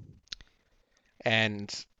franchise.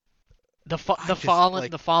 And the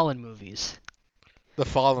Fallen movies. The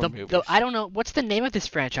Fallen movies. I don't know what's the name of this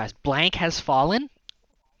franchise. Blank Has Fallen.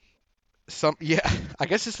 I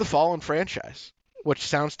guess it's the Fallen franchise, which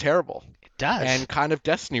sounds terrible. It does. And kind of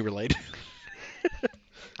Destiny related.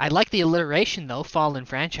 I like the alliteration though. Fallen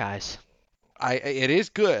franchise. It is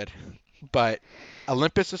good, but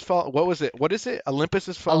Olympus has fallen. What was it? What is it? Olympus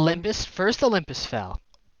has fallen. First Olympus fell.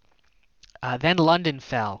 Then London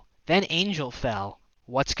fell. Then Angel fell.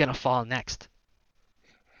 What's gonna fall next?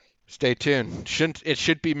 Stay tuned. It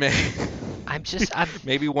should be made.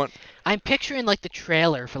 Maybe one. I'm picturing like the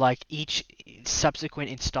trailer for like each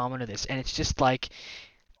subsequent installment of this, and it's just like,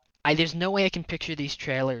 there's no way I can picture these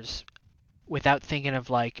trailers without thinking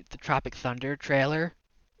of like the Tropic Thunder trailer.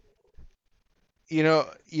 You know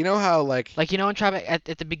how like in at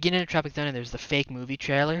the beginning of Tropic Thunder, there's the fake movie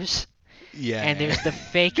trailers. Yeah. And there's the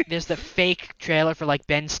fake trailer for like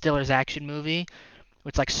Ben Stiller's action movie.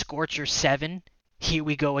 It's like Scorcher 7. Here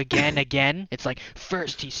we go again. It's like,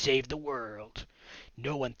 first he saved the world.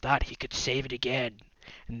 No one thought he could save it again.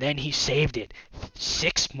 And then he saved it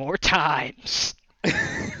 6 more times.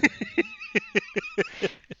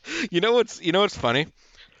 You know what's funny?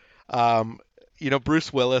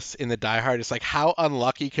 Bruce Willis in the Die Hard is like, how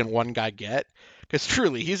unlucky can one guy get? Because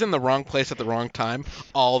truly, he's in the wrong place at the wrong time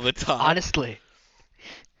all the time. Honestly.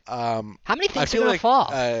 How many things are going to like,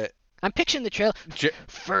 fall? I'm picturing the trailer.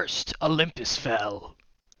 First, Olympus fell.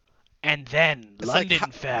 And then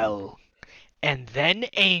London fell. And then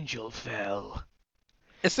Angel fell.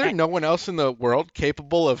 Is there no one else in the world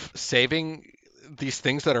capable of saving these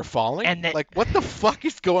things that are falling? And then, like, what the fuck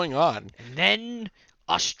is going on? And then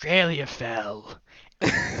Australia fell.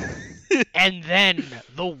 And then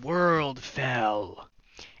the world fell.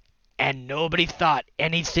 And nobody thought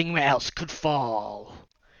anything else could fall.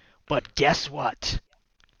 But guess what?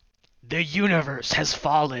 The universe has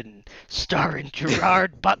fallen, starring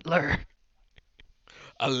Gerard Butler.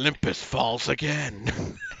 Olympus falls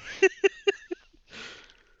again.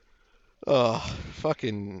 Oh,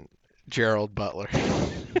 fucking Gerald Butler.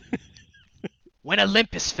 When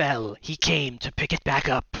Olympus fell, he came to pick it back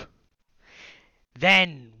up.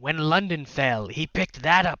 Then, when London fell, he picked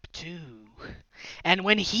that up too. And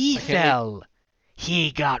when he fell,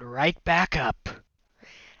 he got right back up.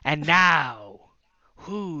 And now,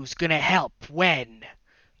 who's gonna help when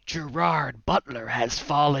Gerard Butler has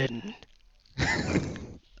fallen?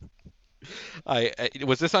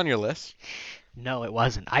 Was this on your list? No, it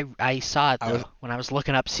wasn't. I saw it though. When I was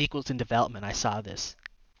looking up sequels in development, I saw this.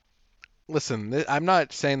 Listen, I'm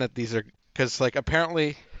not saying that these are, because like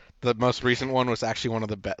apparently the most recent one was actually one of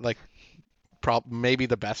the best, like maybe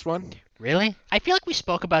the best one. Really? I feel like we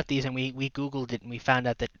spoke about these and we Googled it and we found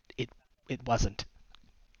out that it wasn't.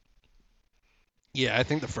 Yeah, I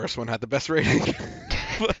think the first one had the best rating,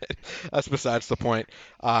 but that's besides the point.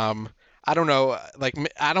 I don't know. Like,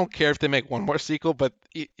 I don't care if they make one more sequel, but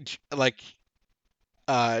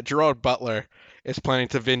Gerard Butler is planning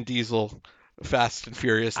to Vin Diesel Fast and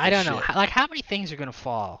Furious. I don't know. Shit. Like, how many things are gonna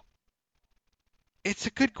fall? It's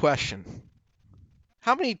a good question.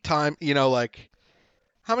 How many times,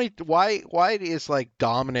 how many? Why is like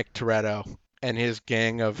Dominic Toretto and his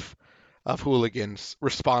gang of hooligans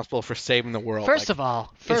responsible for saving the world? First Like,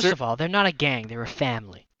 of all, they're not a gang. They're a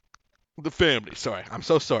family. the family. Sorry, I'm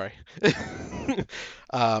so sorry.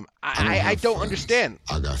 I don't understand.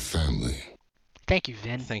 I got family. Thank you,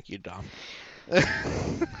 Vin. Thank you, Dom.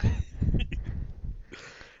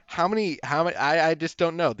 How many? I just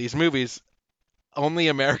don't know. These movies, only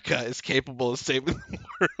America is capable of saving the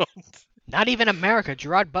world. Not even America.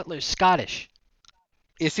 Gerard Butler's Scottish.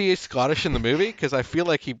 Is he Scottish in the movie? Because I feel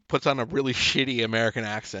like he puts on a really shitty American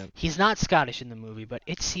accent. He's not Scottish in the movie, but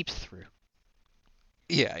it seeps through.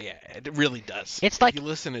 Yeah, it really does. It's like- if you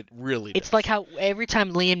listen, it really does. It's like how every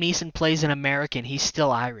time Liam Neeson plays an American, he's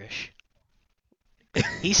still Irish.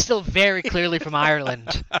 He's still very clearly from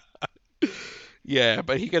Ireland. Yeah,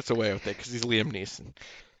 but he gets away with it because he's Liam Neeson.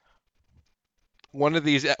 One of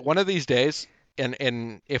these days,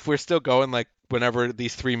 and if we're still going, like whenever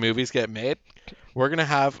these 3 movies get made, we're gonna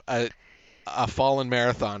have a Fallen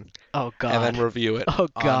marathon Oh God. and then review it. Oh,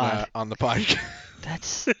 God. on the podcast.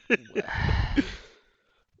 That's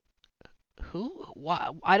who? Why?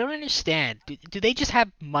 I don't understand. Do they just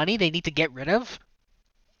have money they need to get rid of?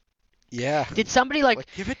 Yeah. Did somebody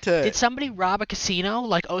Give it to. Did somebody rob a casino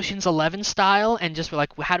like Ocean's 11 style and just were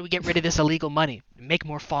like, how do we get rid of this illegal money? Make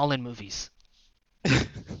more Fallen movies.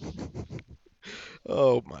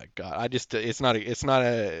 Oh my God! It's not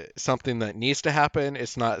something that needs to happen.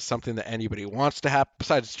 It's not something that anybody wants to happen.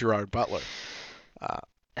 Besides Gerard Butler.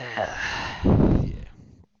 Yeah.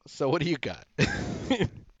 So what do you got?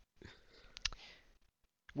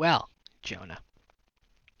 Well, Jonah,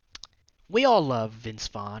 we all love Vince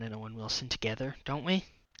Vaughn and Owen Wilson together, don't we?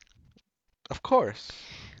 Of course.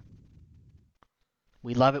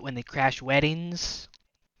 We love it when they crash weddings.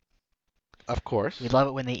 Of course. We love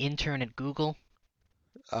it when they intern at Google.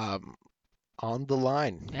 On the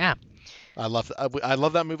Line. Yeah, I love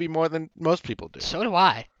that movie more than most people do. so do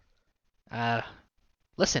I.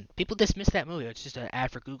 Listen, people dismiss that movie. It's just an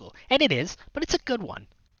ad for Google. And it is, but it's a good one.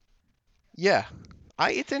 Yeah.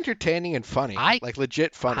 It's entertaining and funny. Like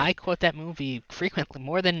legit funny. I quote that movie frequently,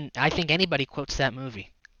 more than I think anybody quotes that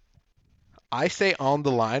movie. I say On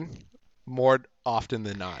the Line more often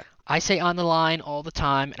than not. I say On the Line all the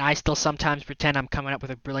time, and I still sometimes pretend I'm coming up with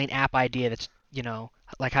a brilliant app idea that's,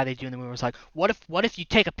 like how they do in the movie. It's like, what if you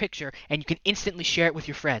take a picture and you can instantly share it with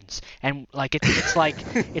your friends, and like it's like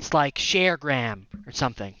it's like ShareGram or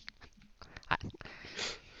something.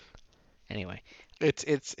 Anyway. It's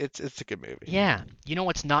a good movie. Yeah. You know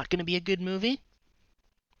what's not going to be a good movie?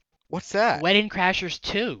 What's that? Wedding Crashers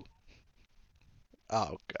 2.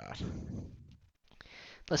 Oh God.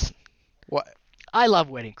 Listen. What? I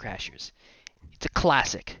love Wedding Crashers. It's a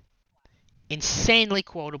classic. Insanely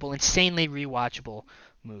quotable, insanely rewatchable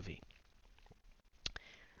movie.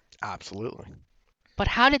 Absolutely. But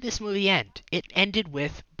how did this movie end? It ended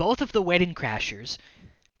with both of the Wedding Crashers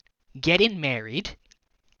getting married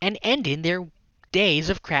and ending their days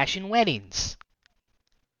of crashing weddings.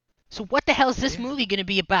 So what the hell is this movie going to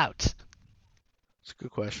be about? It's a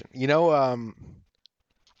good question.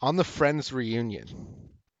 On the Friends reunion,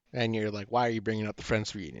 and you're like, why are you bringing up the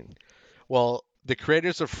Friends reunion? Well, the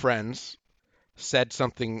creators of Friends said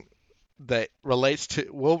something that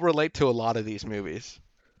will relate to a lot of these movies.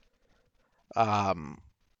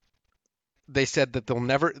 They said that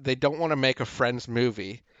they don't want to make a Friends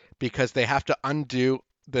movie because they have to undo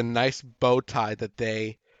the nice bow tie that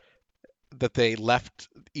they left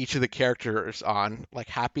each of the characters on, like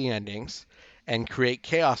happy endings, and create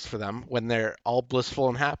chaos for them when they're all blissful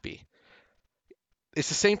and happy. It's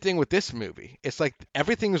the same thing with this movie. It's like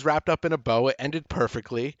everything was wrapped up in a bow. It ended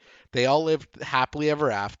perfectly. They all lived happily ever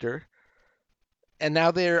after. And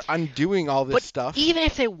now they're undoing all this stuff. Even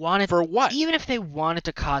if they wanted for what? Even if they wanted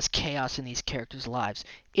to cause chaos in these characters' lives,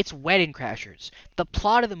 it's Wedding Crashers. The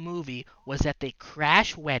plot of the movie was that they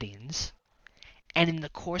crash weddings, and in the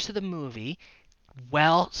course of the movie,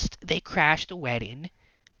 whilst they crashed the wedding,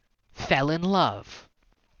 fell in love.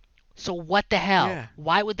 So what the hell? Yeah.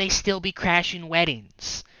 Why would they still be crashing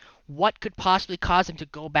weddings? What could possibly cause them to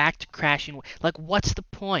go back to crashing? Like, what's the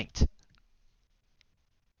point?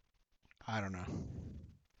 I don't know.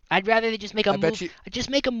 I'd rather they just make a I bet movie. you. Just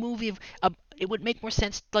make a movie of. It would make more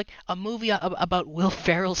sense. Like a movie about Will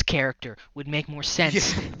Ferrell's character would make more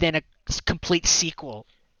sense Yeah. than a complete sequel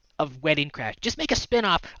of Wedding Crash. Just make a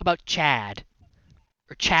spin-off about Chad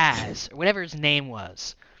or Chaz or whatever his name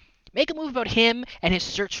was. Make a movie about him and his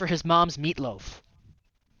search for his mom's meatloaf.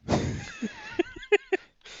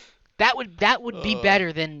 That would be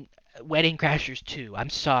better than Wedding Crashers 2. I'm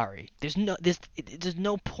sorry. There's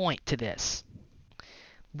no point to this.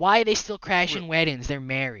 Why are they still crashing weddings? They're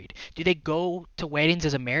married. Do they go to weddings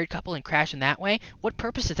as a married couple and crash in that way? What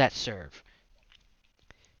purpose does that serve?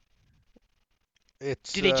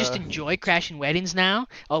 It's. Do they just enjoy crashing weddings now?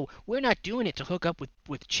 Oh, we're not doing it to hook up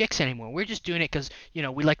with chicks anymore. We're just doing it because,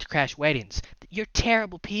 we like to crash weddings. You're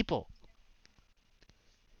terrible people.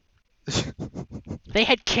 They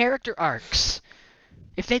had character arcs.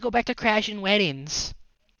 If they go back to crashing weddings,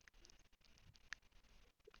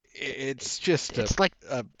 It's just it's like,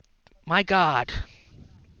 my God.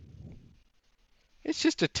 It's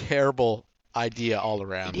just a terrible idea all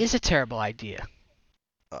around. It is a terrible idea.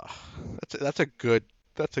 Ugh, that's a good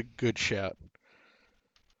shout.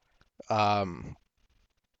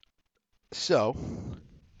 So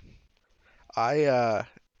I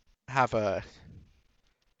have a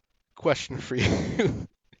question for you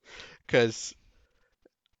because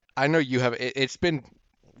I know you have. It's been,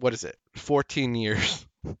 what is it, 14 years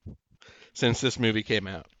since this movie came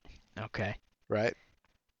out, Okay. right?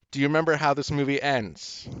 Do you remember how this movie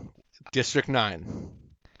ends? District 9.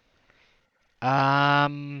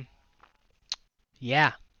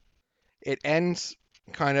 Yeah. It ends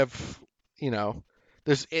kind of,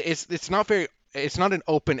 it's not an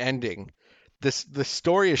open ending. The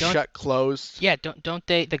story is Don't- shut closed. Yeah, don't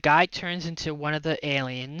they? The guy turns into one of the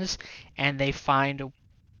aliens, and they find a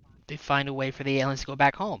way for the aliens to go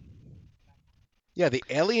back home. Yeah, the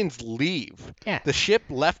aliens leave. Yeah. The ship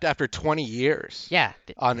left after 20 years Yeah.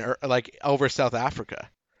 on like over South Africa.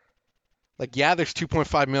 Like, yeah, there's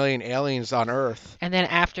 2.5 million aliens on Earth. And then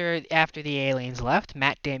after the aliens left,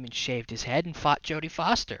 Matt Damon shaved his head and fought Jodie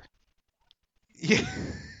Foster. Yeah.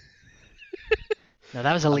 No,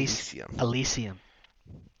 that was Elysium. Elysium.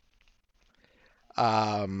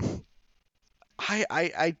 I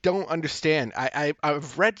don't understand.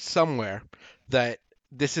 I've read somewhere that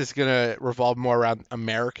this is gonna revolve more around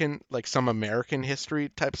some American history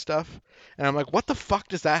type stuff, and I'm like, what the fuck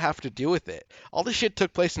does that have to do with it? All this shit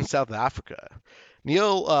took place in South Africa.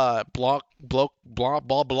 Neil Blomkamp,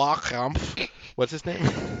 what's his name?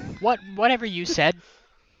 Whatever you said.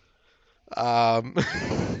 Um,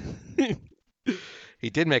 he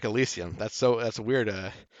did make Elysium. That's weird.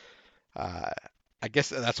 I guess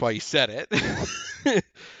that's why he said it.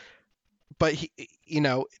 But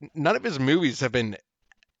none of his movies have been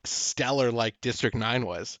stellar like District 9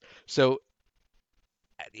 was. So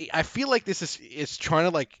I feel like this is trying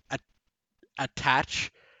to like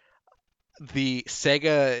attach the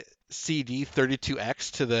Sega CD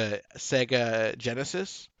 32X to the Sega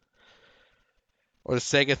Genesis, or the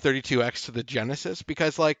Sega 32X to the Genesis,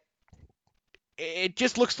 because like it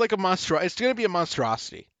just looks like a monstrosity. It's going to be a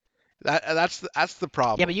monstrosity. That's the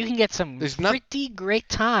problem. Yeah, but you can get some There's pretty great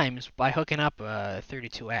times by hooking up a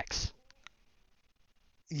 32X.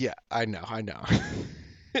 Yeah, I know.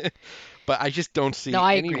 But I just don't see No,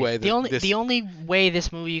 I any agree. way that The only way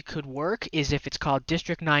this movie could work is if it's called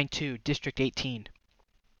District 9-2, District 18.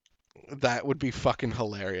 that would be fucking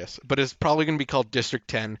hilarious. But it's probably going to be called District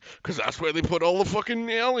 10 because that's where they put all the fucking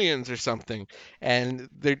aliens or something. And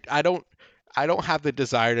I don't have the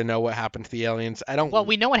desire to know what happened to the aliens. I don't. Well,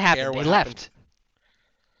 we know what care happened. They what left. happened.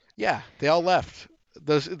 Yeah, they all left.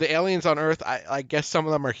 The aliens on Earth. I guess some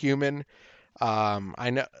of them are human. I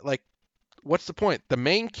know. Like, what's the point? The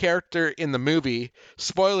main character in the movie,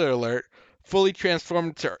 spoiler alert, fully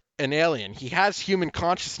transformed to an alien. He has human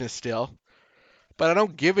consciousness still, but I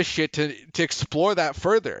don't give a shit to explore that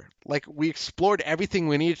further. Like, we explored everything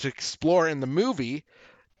we needed to explore in the movie.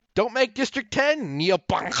 Don't make District 10, Neil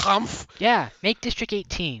Blomkamp. Yeah, make District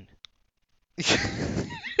 18.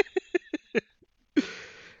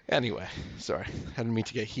 Anyway, sorry. I didn't mean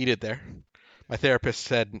to get heated there. My therapist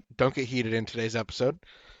said, don't get heated in today's episode.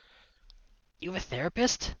 You have a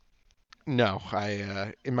therapist? No,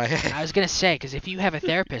 in my head. I was going to say, because if you have a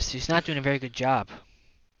therapist, he's not doing a very good job.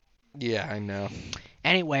 Yeah, I know.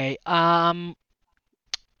 Anyway, you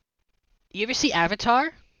ever see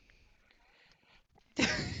Avatar?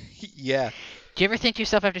 Yeah. Do you ever think to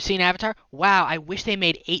yourself after seeing Avatar, wow, I wish they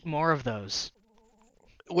made 8 more of those?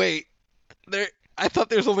 Wait, I thought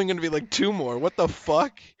there was only going to be like 2 more. What the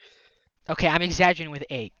fuck? Okay, I'm exaggerating with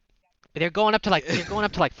 8. But they're going up to like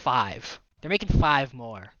 5. They're making 5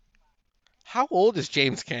 more. How old is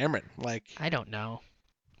James Cameron? Like, I don't know.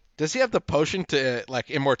 does he have the potion to like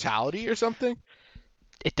immortality or something?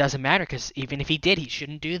 It doesn't matter because even if he did, he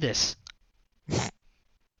shouldn't do this.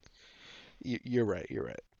 You're right. You're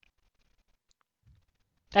right.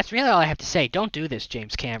 That's really all I have to say. Don't do this,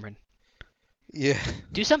 James Cameron. Yeah.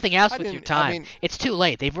 Do something else I with your didn't- I time. mean- It's too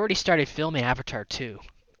late. They've already started filming Avatar 2.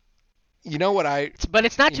 You know what I? But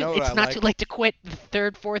it's not You too. know what It's I not like? too late to quit the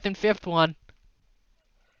third, fourth, and fifth one.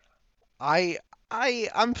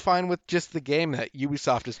 I'm fine with just the game that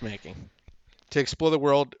Ubisoft is making to explore the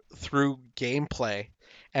world through gameplay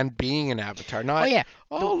and being an avatar. Not, Oh yeah,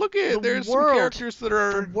 look at the there's some world- characters that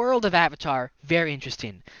are. the world of Avatar very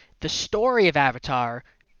interesting. The story of Avatar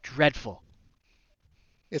dreadful.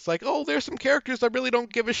 It's like, oh, there's some characters I really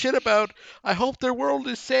don't give a shit about. I hope their world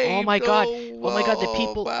is saved. Oh my god! Oh my god! The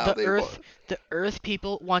people, wow, the Earth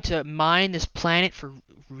people want to mine this planet for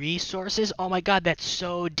resources. Oh my god, that's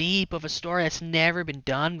so deep of a story that's never been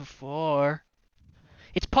done before.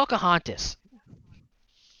 It's Pocahontas.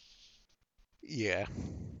 Yeah.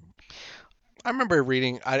 I remember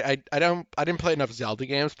reading. I didn't play enough Zelda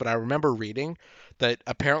games, but I remember reading that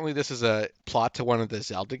apparently this is a plot to one of the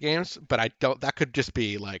Zelda games. But I don't. That could just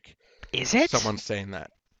be like Is it? someone saying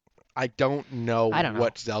that. I don't know I don't know.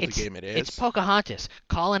 what Zelda It's- game it is. It's Pocahontas.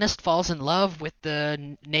 Colonist falls in love with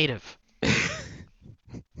the native.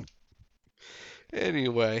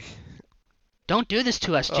 Anyway, Don't do this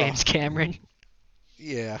to us, Oh. James Cameron.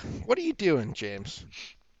 yeah. What are you doing, James?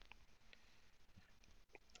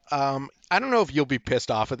 I don't know if you'll be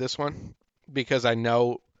pissed off at this one because I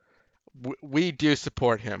know we do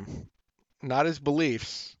support him, not his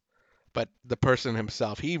beliefs, but the person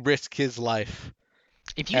himself. He risked his life.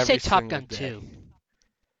 If you every say Top single Gun day. 2,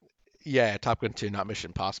 Yeah, Top Gun 2, not Mission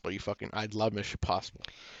Impossible. I love Mission Impossible.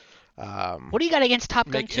 what do you got against Top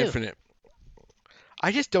Gun Make 2? Infinite.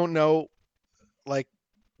 I just don't know, like,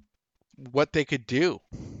 what they could do.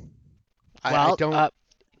 I Well, don't.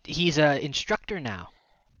 he's an instructor now.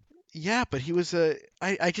 Yeah, but he was a.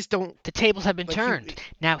 I just don't. The tables have been Like, turned.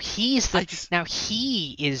 Now he's the I just- now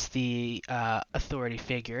he is the authority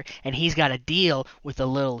figure, and he's got to deal with a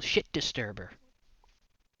little shit disturber.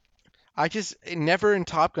 I just never in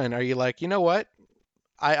Top Gun are you like, you know what?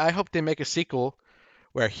 I hope they make a sequel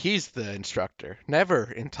where he's the instructor. Never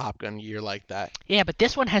in Top Gun you're like that. Yeah, but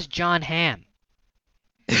this one has John Hamm.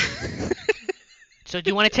 So do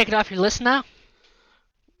you want to take it off your list now?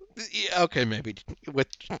 Yeah, okay, maybe with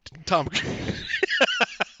Tom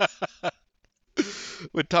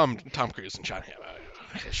with Tom Cruise and John Hamm.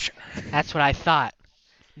 Sure. That's what I thought.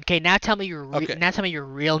 Okay, now tell me Okay. now tell me your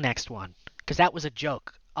real next one, because that was a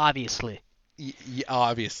joke, obviously.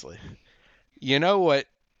 Obviously. You know what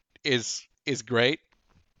is great?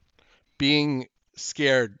 Being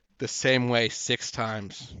scared the same way 6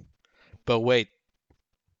 times. But wait,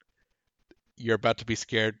 you're about to be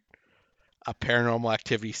scared a Paranormal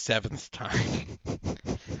Activity 7th time.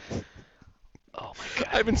 Oh my god.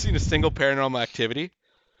 I haven't seen a single Paranormal Activity,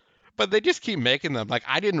 but they just keep making them. Like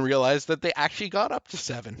I didn't realize that they actually got up to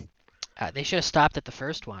 7. They should have stopped at the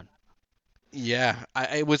first one. Yeah,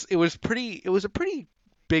 it was a pretty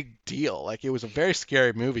big deal. Like it was a very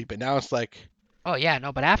scary movie, but now it's like, Oh yeah,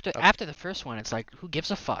 no, but after the first one, it's like, who gives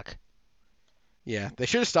a fuck? yeah, they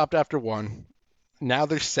should have stopped after 1. Now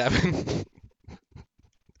there's 7.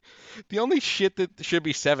 The only shit that should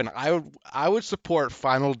be 7, I would support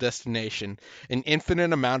Final Destination, an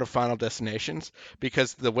infinite amount of Final Destinations,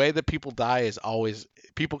 because the way that people die is always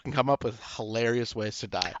people can come up with hilarious ways to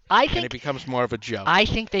die, I and it think becomes more of a joke. I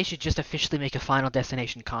think they should just officially make a Final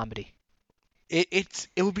Destination comedy. It's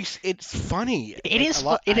funny. It Like, is a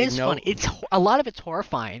lot- it I is know- funny. It's a lot of it's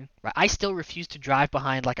horrifying. Right? I still refuse to drive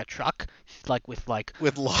behind like a truck, like with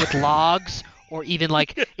with logs, or even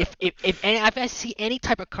like if I see any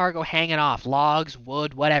type of cargo hanging off, logs,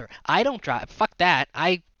 wood, whatever. I don't drive. Fuck that.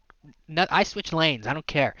 I switch lanes. I don't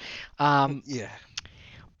care. yeah.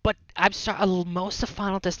 But I'm sorry. Most of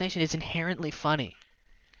Final Destination is inherently funny.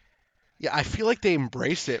 Yeah, I feel like they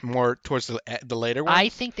embrace it more towards the later ones. I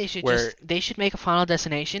think they should where- they should make a Final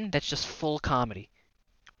Destination that's just full comedy.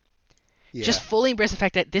 yeah. Just fully embrace the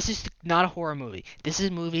fact that this is not a horror movie. This is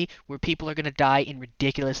a movie where people are gonna die in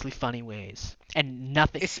ridiculously funny ways, and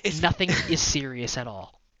nothing It's- nothing is serious at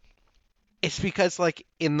all. It's because like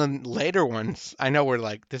in the later ones, I know we're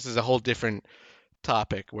like this is a whole different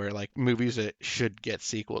topic where like movies that should get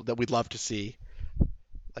sequel that we'd love to see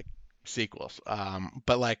like sequels.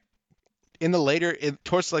 But like in the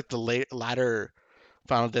towards like the latter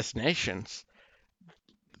Final Destinations,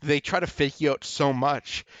 they try to fake you out so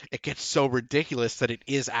much, it gets so ridiculous that it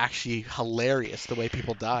is actually hilarious the way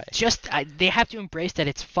people die. They have to embrace that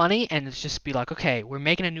it's funny, and it's just be like, okay, we're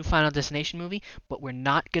making a new Final Destination movie, but we're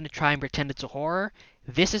not going to try and pretend it's a horror.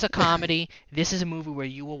 This is a comedy. This is a movie where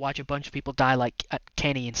you will watch a bunch of people die like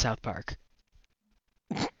Kenny in South Park.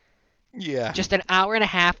 Yeah. Just an hour and a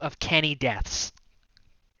half of Kenny deaths.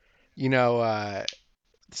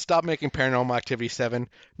 Stop making Paranormal Activity 7,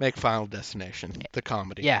 make Final Destination, the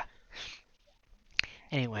comedy. Yeah.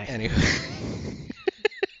 Anyway.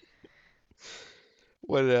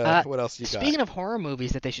 What else you got? Speaking of horror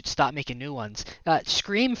movies that they should stop making new ones,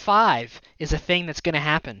 Scream 5 is a thing that's going to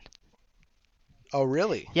happen. Oh,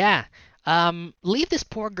 really? Yeah. Leave this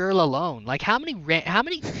poor girl alone. Like, how many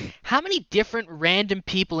different random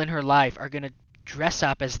people in her life are going to dress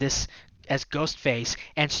up as Ghostface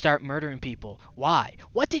and start murdering people? Why?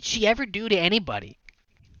 What did she ever do to anybody?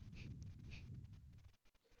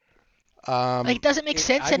 It doesn't make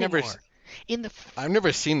sense anymore. I've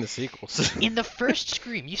never seen the sequels. In the first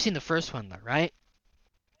Scream, you've seen the first one though, right?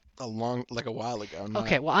 A while ago.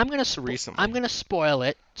 Okay, well I'm gonna spoil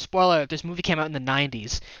it. Spoiler alert: this movie came out in the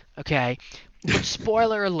 '90s. Okay, but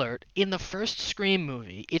spoiler alert: in the first Scream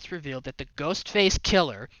movie, it's revealed that the Ghostface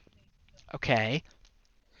killer, okay,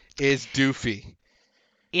 is Doofy.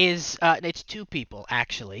 It's two people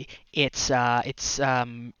actually. It's I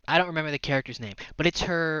don't remember the character's name, but it's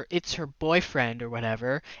her boyfriend or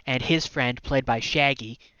whatever, and his friend played by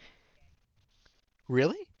Shaggy.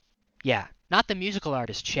 Really? Yeah, not the musical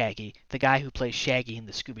artist Shaggy, the guy who plays Shaggy in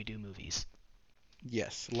the Scooby-Doo movies.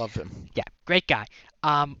 Yes, love him. Yeah, great guy.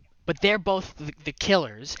 But they're both the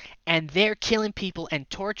killers, and they're killing people and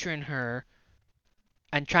torturing her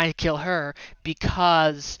and trying to kill her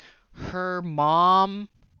because her mom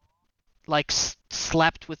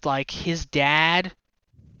slept with his dad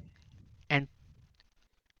and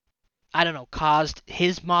I don't know, caused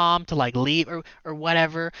his mom to leave or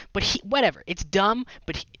whatever. But whatever, it's dumb,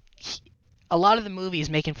 but a lot of the movie is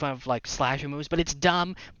making fun of slasher movies, but it's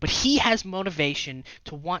dumb, but he has motivation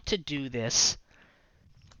to want to do this.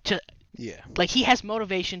 He has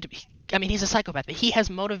motivation to be, I mean, he's a psychopath, but he has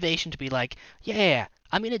motivation to be yeah,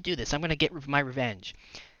 I'm going to do this. I'm going to get my revenge.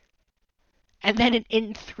 And then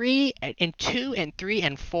in 2 and 3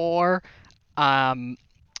 and 4,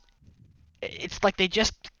 it's like they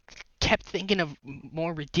just kept thinking of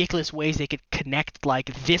more ridiculous ways they could connect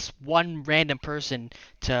this one random person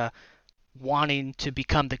to wanting to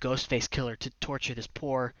become the Ghostface killer to torture this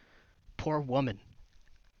poor woman.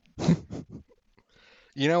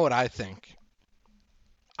 You know what I think?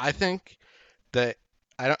 I think that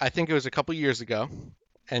I think it was a couple years ago,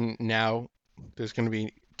 and now there's going to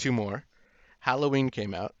be 2 more. Halloween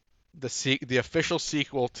came out, the official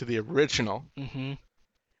sequel to the original,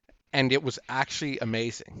 and it was actually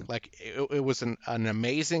amazing. It was an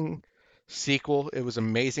amazing sequel. It was an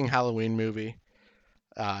amazing Halloween movie.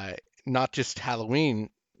 Not just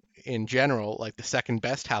Halloween in general, the second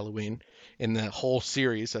best Halloween in the whole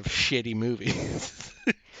series of shitty movies.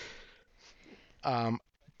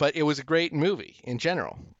 But it was a great movie in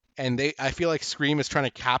general. And I feel like Scream is trying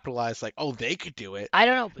to capitalize, they could do it. I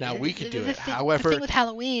don't know. Now we could do it. However, the thing with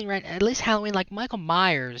Halloween, right? At least Halloween, Michael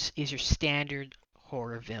Myers is your standard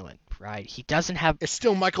horror villain, right? He doesn't have. It's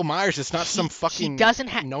still Michael Myers. It's not some fucking. He doesn't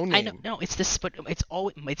have. No name. I know. No, it's this, but it's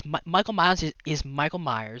always. It's Michael Myers is Michael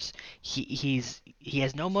Myers. He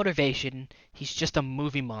has no motivation. He's just a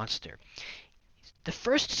movie monster. The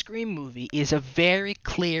first Scream movie is a very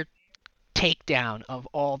clear takedown of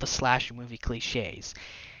all the slasher movie cliches.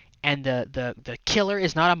 And the killer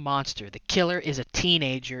is not a monster. The killer is a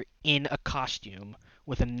teenager in a costume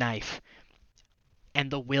with a knife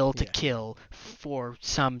and the will to kill for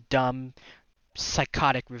some dumb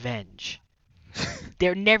psychotic revenge.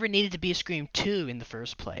 There never needed to be a Scream 2 in the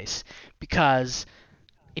first place because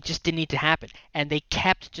it just didn't need to happen. And they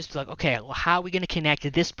kept just okay, well, how are we going to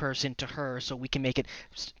connect this person to her so we can make it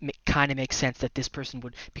kind of make sense that this person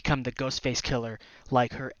would become the Ghostface killer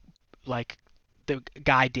like the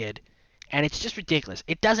guy did. And it's just ridiculous.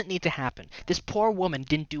 It doesn't need to happen. This poor woman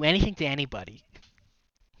didn't do anything to anybody.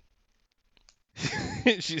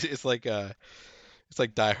 It's like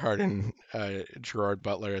Die Hard and Gerard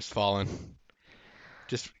Butler has fallen.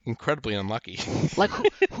 Just incredibly unlucky.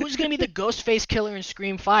 Who's gonna be the Ghostface killer in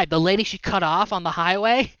Scream 5? The lady she cut off on the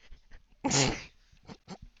highway? It's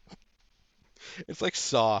like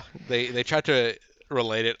Saw. They tried to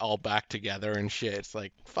relate it all back together and shit. It's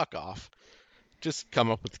fuck off. Just come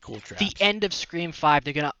up with cool traps. The end of Scream 5,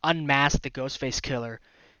 they're gonna unmask the Ghostface killer,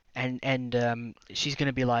 and she's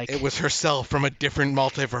gonna be like, it was herself from a different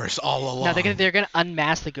multiverse all along. No, they're gonna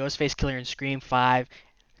unmask the Ghostface killer in Scream 5,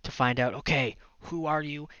 to find out, okay, who are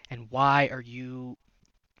you and why are you,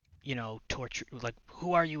 torture, like,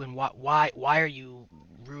 who are you and why are you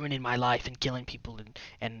ruining my life and killing people,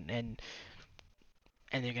 and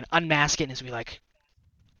they're gonna unmask it, and it's gonna be like,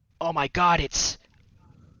 oh my god, it's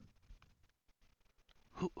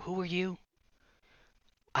who are you?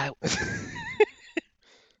 I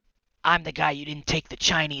I'm the guy you didn't take the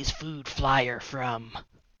Chinese food flyer from.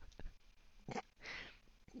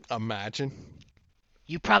 Imagine.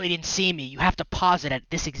 You probably didn't see me. You have to pause it at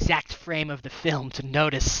this exact frame of the film to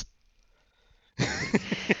notice.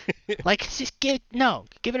 Like, just give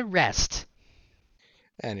it a rest.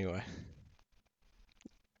 Anyway,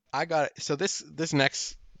 I got it. So this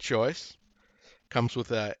next choice comes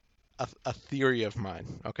with a theory of mine.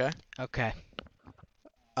 Okay. Okay.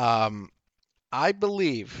 I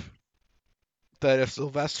believe that if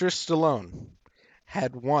Sylvester Stallone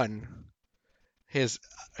had won his,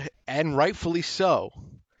 and rightfully so,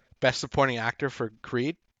 Best Supporting Actor for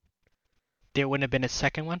Creed, There wouldn't have been a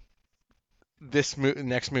second one? this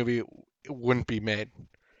next movie wouldn't be made.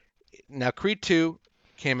 Now Creed 2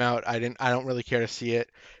 came out. I don't really care to see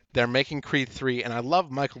it. They're making Creed 3, and I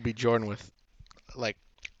love Michael B. Jordan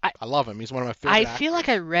I love him. He's one of my favorite I feel actors. like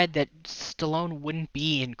I read that Stallone wouldn't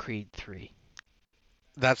be in Creed 3.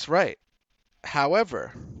 That's right.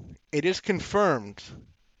 However, it is confirmed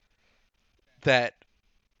that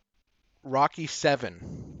Rocky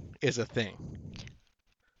 7 is a thing.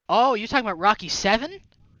 Oh, you're talking about Rocky 7?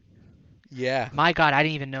 Yeah, My god, I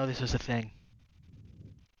didn't even know this was a thing.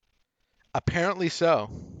 apparently so.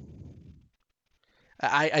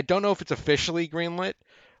 I don't know if it's officially greenlit,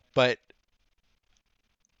 but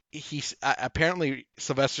he's apparently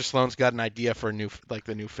Sylvester Stallone's got an idea for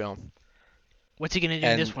the new film. What's he gonna do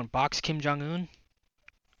in this one? Box Kim Jong-un?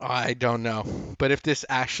 I don't know, but if this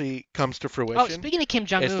actually comes to fruition, Oh, speaking of Kim it's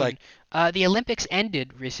Jong-un, like, the Olympics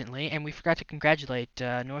ended recently, and we forgot to congratulate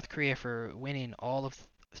North Korea for winning all of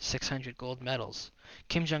 600 gold medals.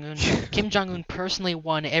 Kim Jong-un personally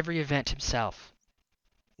won every event himself.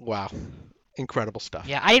 wow, incredible stuff.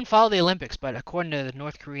 Yeah, I didn't follow the Olympics, but according to the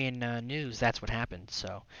North Korean news, that's what happened.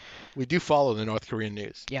 So We do follow the North Korean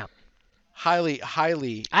news. yeah, Highly.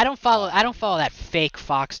 I don't follow that fake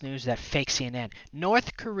Fox News, that fake CNN.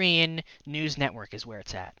 North Korean news network is where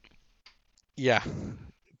it's at. Yeah,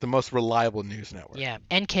 the most reliable news network. Yeah,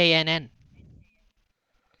 NKNN.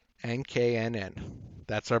 NKNN.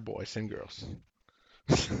 That's our boys and girls.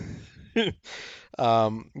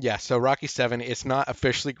 Yeah, so Rocky 7, it's not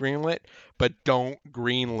officially greenlit, but don't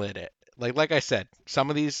greenlit it. Like I said, some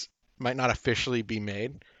of these might not officially be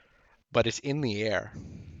made, but it's in the air.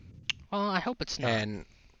 Well, I hope it's not. And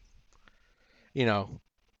you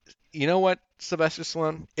know what, Sylvester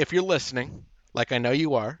Stallone? If you're listening, like I know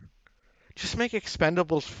you are, just make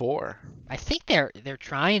Expendables 4. I think they're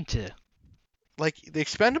trying to. Like the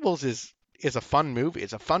Expendables is a fun movie.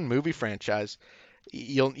 It's a fun movie franchise.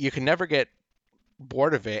 You can never get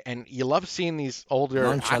bored of it, and you love seeing these older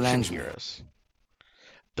Don't action challenge me. heroes.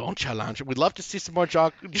 Don't challenge. We'd love to see some more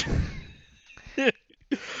Jean-Claude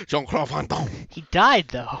Van Damme. He died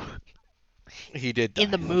though. He did die.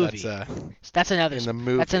 In the movie. That's another. in the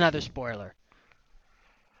movie. That's another spoiler.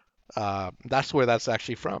 That's where that's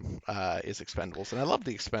actually from. Is Expendables, and I love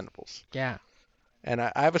the Expendables. Yeah. And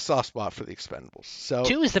I have a soft spot for the Expendables. So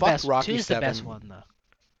 2 is the fuck best. Rocky 2 is the 7. best one though.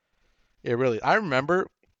 It really. I remember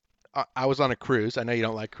I was on a cruise. I know you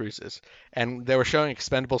don't like cruises, and they were showing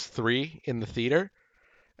Expendables 3 in the theater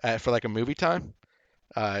for like a movie time,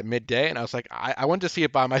 midday, and I was like, I wanted to see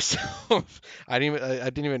it by myself. I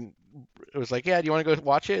didn't even. It was like, yeah, do you want to go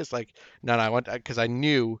watch it? It's like, no, I want because I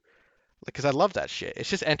knew, because I love that shit. It's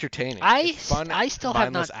just entertaining. It's fun, I still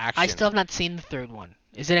have mindless not. action. I still have not seen the third one.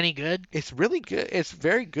 Is it any good? It's really good. It's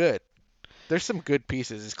very good. There's some good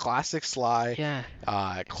pieces. It's classic Sly.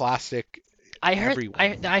 Yeah. Classic. I heard. everyone.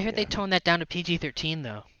 I heard they Yeah. toned that down to PG-13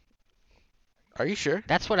 though. Are you sure?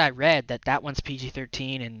 That's what I read. That one's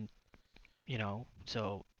PG-13, and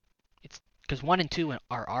so it's because 1 and 2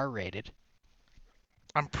 are R-rated.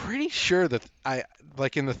 I'm pretty sure that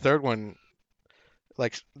like in the third one,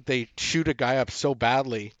 like they shoot a guy up so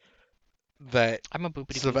badly that I'm a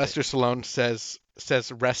boopity. Sylvester Stallone says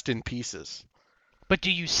rest in pieces. But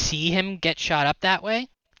do you see him get shot up that way?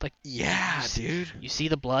 Like, Yeah, you see, dude. You see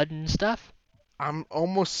the blood and stuff? I'm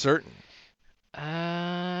almost certain.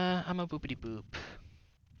 I'm a boopity boop.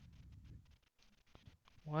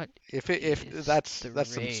 What? If is that's the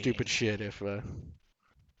some rating? stupid shit.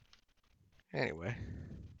 Anyway,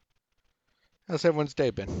 how's everyone's day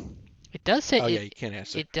been? It does say. Oh yeah, you can't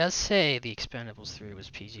answer. It does say the Expendables 3 was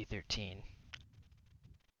PG-13.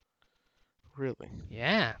 Really?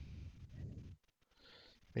 Yeah.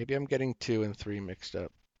 Maybe I'm getting 2 and 3 mixed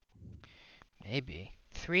up. Maybe.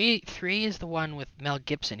 Three is the one with Mel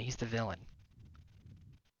Gibson. He's the villain.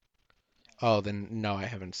 Oh, then no, I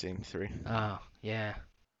haven't seen 3. Oh, yeah.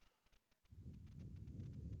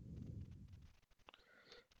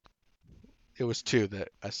 It was 2 that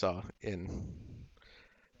I saw in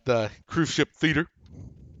the cruise ship theater.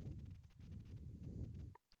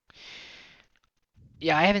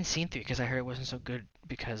 Yeah, I haven't seen 3 because I heard it wasn't so good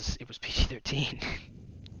because it was PG-13.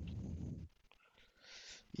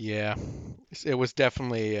 Yeah, it was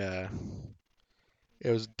definitely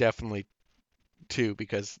 2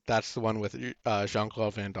 because that's the one with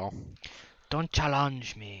Jean-Claude Van Damme. Don't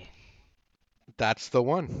challenge me. That's the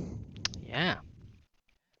one. Yeah.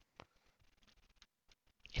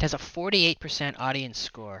 It has a 48% audience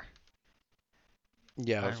score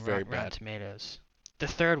Yeah, it was on very Rotten bad. Tomatoes. The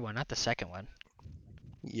third one, not the second one.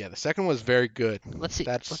 Yeah, the second was very good. Let's see.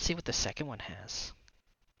 That's Let's see what the second one has.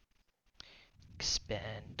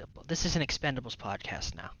 Expendable. This is an Expendables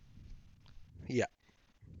podcast now. Yeah.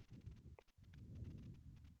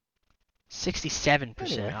 67%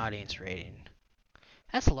 Anyway. audience rating.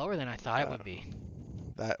 That's lower than I thought it would be.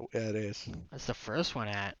 That it is. That's the first one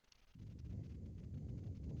at.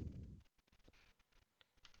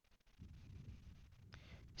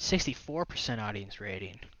 .64% audience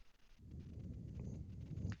rating.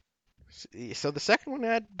 So the second one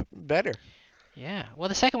had better. Yeah. Well,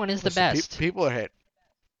 the second one is the Listen, best. People are hit.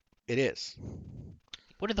 It is.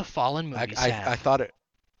 What did the Fallen movies I have? thought it.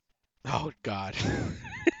 Oh God.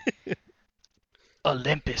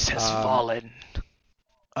 Olympus has fallen.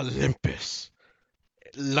 Olympus.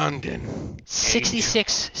 London.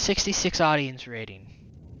 66 audience rating.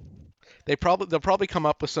 They'll probably come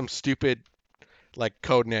up with some stupid like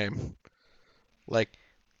code name, like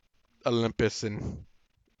Olympus and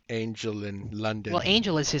Angel in London. Well,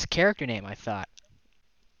 Angel is his character name, I thought.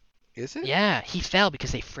 Is it? Yeah, he fell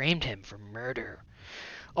because they framed him for murder.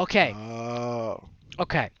 Okay. Oh.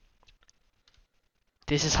 Okay.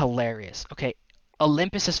 This is hilarious. Okay.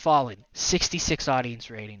 Olympus has fallen. 66 audience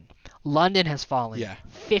rating. London has fallen. Yeah.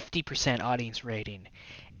 50% audience rating.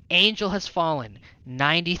 Angel has fallen.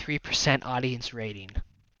 93% audience rating.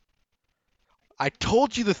 I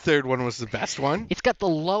told you the third one was the best one. It's got the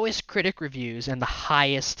lowest critic reviews and the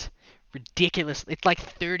highest ridiculous. It's like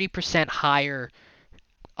 30% higher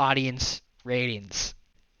audience ratings.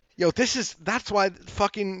 Yo, that's why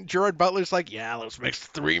fucking Gerard Butler's like, yeah, let's mix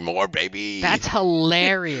 3 more, baby. That's Because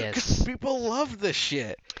hilarious. people love this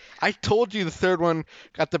shit. I told you the third one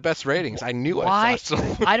got the best ratings. I knew Why? I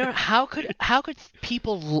thought so. I don't. How could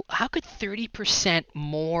 30%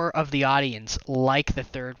 more of the audience like the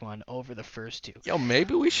third one over the first 2? Yo,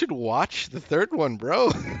 maybe we should watch the third one,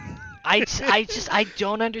 bro. I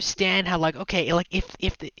don't understand how, like, okay, like if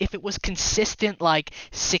it was consistent, like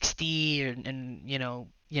 60 and you know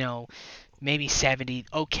maybe 70,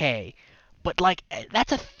 okay, but like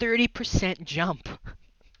that's a 30% jump.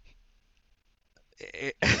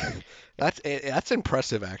 That's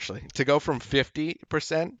impressive, actually. To go from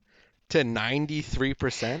 50% to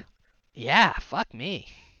 93%. Yeah, fuck me.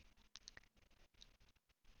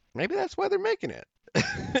 Maybe that's why they're making it.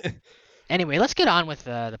 Anyway, let's get on with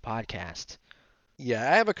the podcast. Yeah,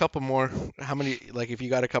 I have a couple more. How many? Like, if you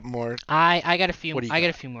got a couple more. I got a few. What do you I got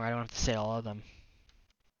a got? few more. I don't have to say all of them.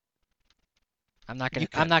 I'm not You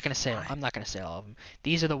gonna say. fine. I'm not gonna say all of them.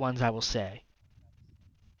 These are the ones I will say.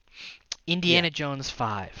 Indiana Jones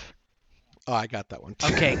 5. Oh, I got that one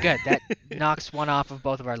too. Okay, good. That knocks one off of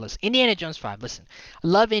both of our lists. Indiana Jones 5. Listen, I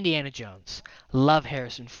love Indiana Jones. Love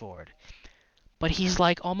Harrison Ford. But he's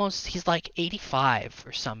like 85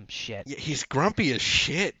 or some shit. Yeah, he's grumpy as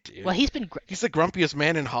shit, dude. Well, he's been He's the grumpiest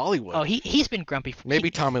man in Hollywood. he's been grumpy for Maybe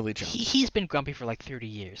Tommy Lee Jones. he's been grumpy for like 30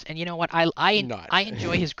 years. And you know what? I Not.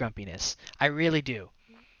 enjoy his grumpiness. I really do.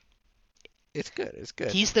 It's good. It's good.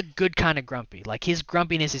 He's the good kind of grumpy. Like, his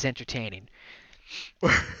grumpiness is entertaining.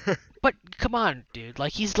 But come on, dude.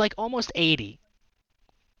 Like, he's like almost 80.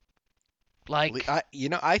 Like,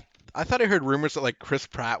 I thought I heard rumors that like Chris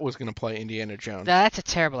Pratt was gonna play Indiana Jones. that's a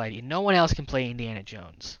terrible idea. No one else can play Indiana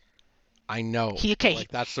Jones. I know. Okay, Like,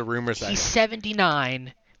 that's the rumors. He's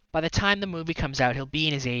 79. By the time the movie comes out, he'll be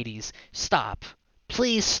in his 80s. Stop.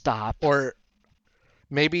 Please stop. Or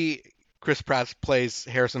maybe Chris Pratt plays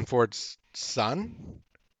Harrison Ford's son.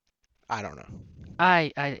 I don't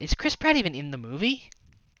know. Is Chris Pratt even in the movie?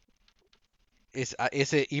 Is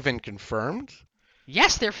it even confirmed?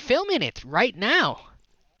 Yes, they're filming it right now.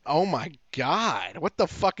 Oh my God! What the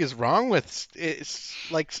fuck is wrong with? It's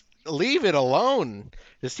like, leave it alone.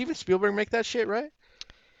 Did Steven Spielberg make that shit, right?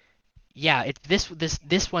 Yeah,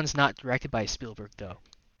 this one's not directed by Spielberg though.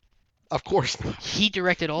 Of course not. He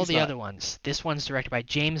directed all He's the not. other ones. This one's directed by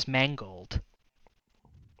James Mangold,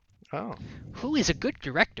 Oh. who is a good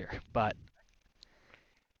director, but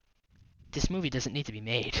this movie doesn't need to be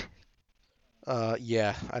made.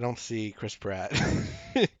 Yeah, I don't see Chris Pratt.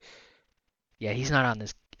 Yeah, he's not on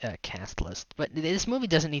this cast list. But this movie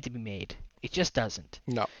doesn't need to be made. It just doesn't.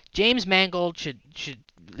 No. James Mangold should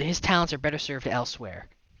his talents are better served elsewhere.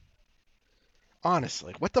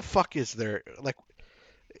 Honestly, what the fuck is there? Like,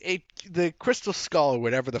 the Crystal Skull, or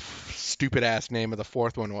whatever the stupid ass name of the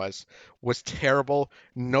fourth one was terrible.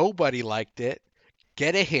 Nobody liked it.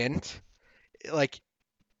 Get a hint. Like,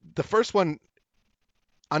 the first one,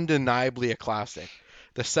 undeniably a classic.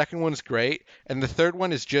 The second one's great, and the third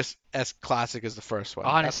one is just as classic as the first one.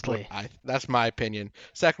 Honestly. That's my opinion.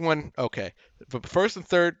 Second one, okay. But first and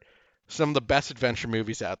third, some of the best adventure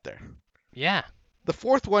movies out there. Yeah. The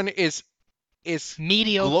fourth one is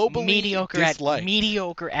globally disliked.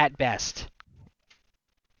 mediocre at best.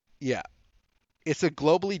 Yeah. It's a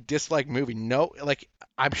globally disliked movie. No, like,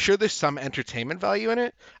 I'm sure there's some entertainment value in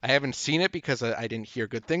it. I haven't seen it because I didn't hear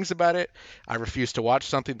good things about it. I refuse to watch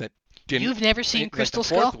something that didn't. You've never seen like Crystal the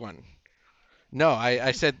fourth Skull? one. No,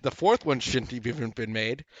 I said the fourth one shouldn't have even been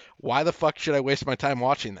made. Why the fuck should I waste my time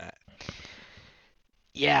watching that?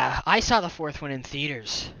 Yeah, I saw the fourth one in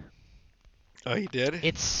theaters. Oh, you did?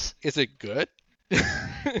 It's Is it good?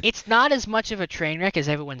 it's not as much of a train wreck as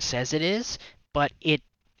everyone says it is, but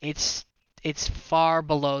it's far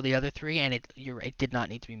below the other three, and you're right, it did not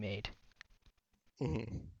need to be made.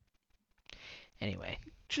 Mhm. Anyway,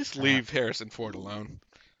 Just leave Harrison Ford alone.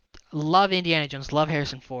 love Indiana Jones, love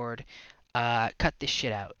Harrison Ford. Cut this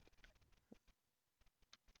shit out.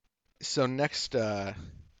 So next, I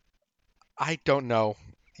don't know.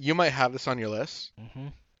 You might have this on your list, Hmm.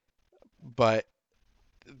 but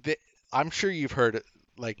I'm sure you've heard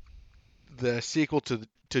like the sequel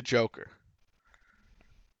to Joker.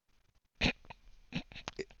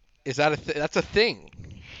 Is that that's a thing?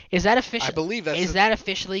 Is that official? I believe that's. Is that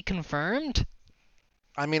officially confirmed?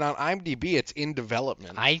 I mean, on IMDb, it's in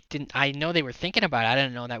development. I know they were thinking about it. I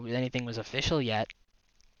didn't know that anything was official yet.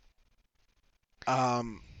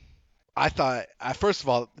 I thought, first of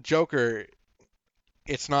all, Joker,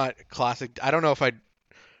 it's not classic. I don't know if I'd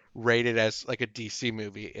rate it as like a DC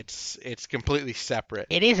movie. It's completely separate.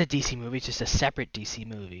 It is a DC movie. It's just a separate DC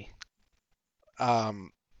movie.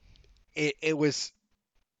 It was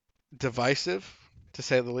divisive, to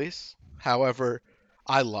say the least. However,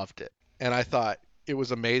 I loved it, and I thought it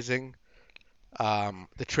was amazing.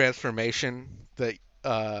 The transformation that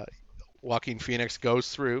Joaquin Phoenix goes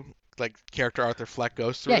through, like character Arthur Fleck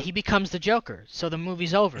goes through. Yeah, he becomes the Joker, so the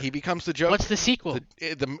movie's over. He becomes the Joker. What's the sequel?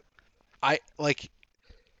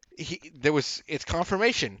 It's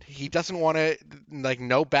confirmation. He doesn't want to, like,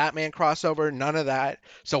 no Batman crossover, none of that.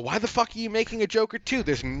 So why the fuck are you making a Joker 2?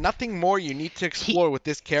 There's nothing more you need to explore with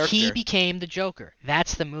this character. He became the Joker.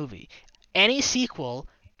 That's the movie. Any sequel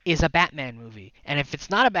is a Batman movie, and if it's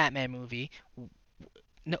not a Batman movie,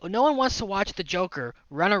 no one wants to watch the Joker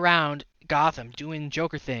run around Gotham doing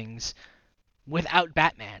Joker things without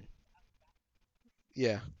Batman.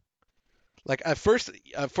 Yeah. Like, at first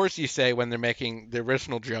you say, when they're making the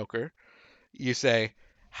original Joker, you say,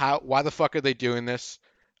 why the fuck are they doing this?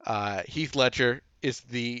 Heath Ledger is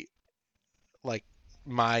the, like,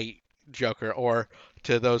 my Joker. Or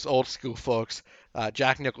to those old school folks,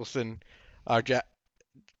 Jack Nicholson,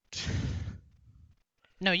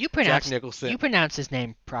 No, you Jack Nicholson. You pronounce his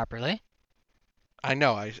name properly. I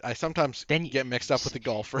know. I sometimes get mixed up with the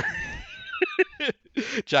golfer.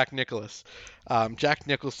 Jack Nicklaus. Jack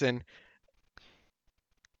Nicholson.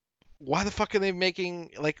 Why the fuck are they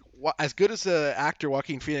making, like, as good as the actor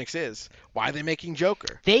Joaquin Phoenix is, why are they making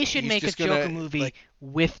Joker? They should make a just Joker gonna, movie like,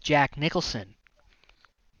 with Jack Nicholson.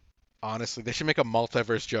 honestly, they should make a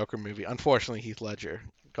multiverse Joker movie. Unfortunately, Heath Ledger,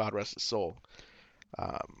 God rest his soul,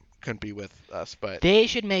 couldn't be with us, but They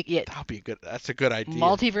should make it that's a good idea.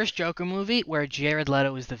 multiverse Joker movie where Jared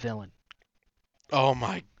Leto is the villain. Oh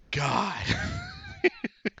my God.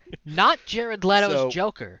 Not Jared Leto's So-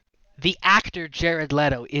 Joker. The actor Jared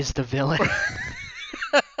Leto is the villain.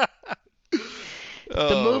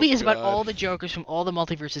 The movie is about all the Jokers from all the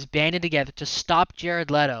multiverses banded together to stop Jared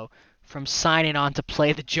Leto from signing on to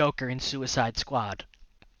play the Joker in Suicide Squad.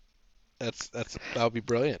 That would be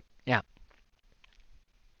brilliant. Yeah.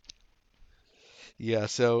 Yeah,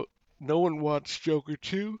 so no one wants Joker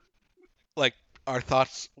 2. Like, our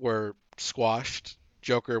thoughts were squashed.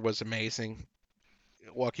 Joker was amazing.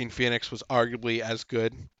 Joaquin Phoenix was arguably as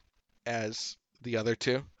good as the other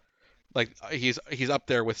two. Like, he's up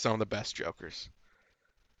there with some of the best Jokers.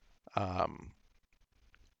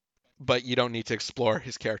 but you don't need to explore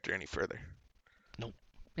his character any further. Nope.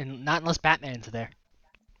 And not unless Batman's there.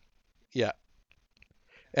 Yeah.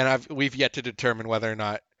 And we've yet to determine whether or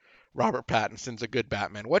not Robert Pattinson's a good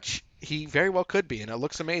Batman, which he very well could be, and it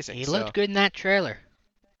looks amazing. He looked good in that trailer.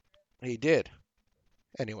 He did.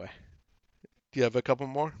 Anyway, do you have a couple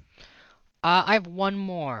more? I have one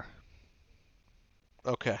more.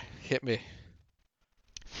 Okay, hit me.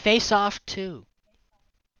 Face Off 2.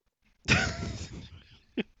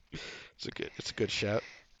 It's a good shout.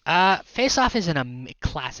 Face Off is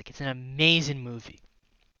classic. It's an amazing movie.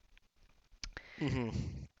 Mm-hmm.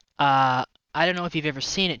 I don't know if you've ever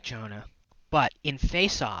seen it, Jonah, but in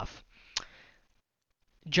Face Off,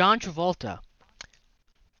 John Travolta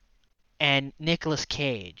and Nicolas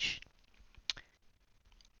Cage,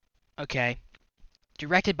 okay,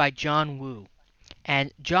 directed by John Woo,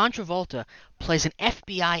 and John Travolta plays an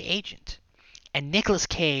FBI agent, and Nicolas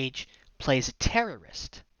Cage plays a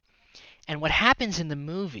terrorist. And what happens in the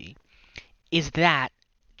movie is that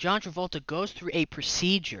John Travolta goes through a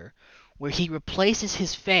procedure where he replaces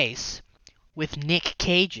his face with Nick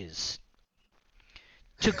Cage's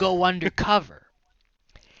to go undercover.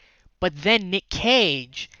 But then Nick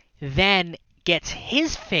Cage then gets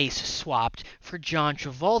his face swapped for John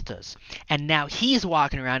Travolta's. And now he's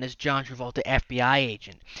walking around as John Travolta, FBI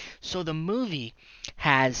agent. So the movie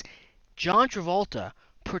has John Travolta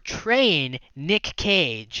portraying Nick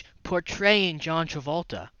Cage, portraying John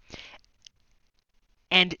Travolta,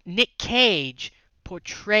 and Nick Cage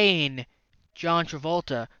portraying John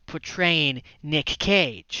Travolta, portraying Nick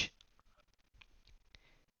Cage.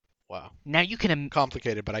 Wow. Now you can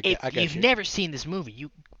complicated, but I get you've you. never seen this movie.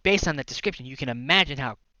 Based on the description, you can imagine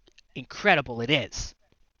how incredible it is.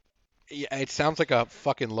 Yeah, it sounds like a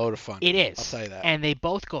fucking load of fun. It is. I'll tell you that. And they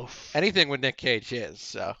both go. Anything with Nick Cage is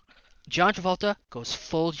so. John Travolta goes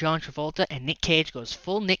full John Travolta, and Nick Cage goes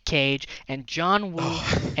full Nick Cage, and John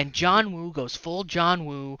Woo goes full John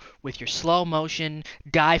Woo with your slow motion,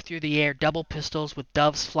 dive through the air, double pistols with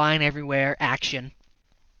doves flying everywhere action.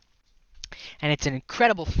 And it's an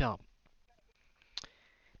incredible film.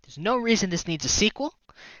 There's no reason this needs a sequel,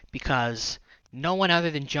 because no one other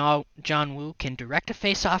than John Woo can direct a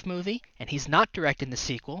face-off movie, and he's not directing the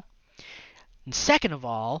sequel. And second of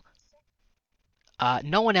all,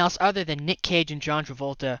 no one else other than Nick Cage and John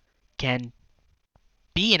Travolta can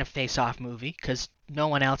be in a face-off movie, because no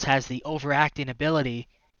one else has the overacting ability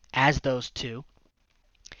as those two.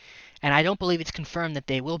 And I don't believe it's confirmed that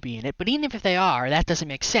they will be in it, but even if they are, that doesn't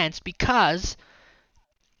make sense, because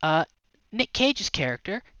Nick Cage's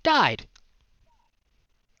character died.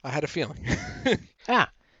 I had a feeling. Yeah.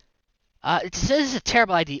 This is a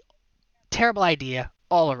terrible idea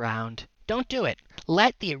all around. Don't do it.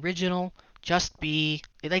 Let the original just be.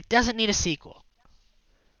 It doesn't need a sequel.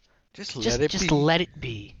 Just let it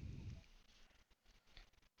be.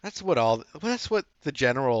 That's what the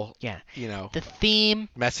general the theme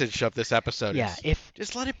message of this episode is.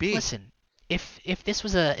 Just let it be. Listen, if this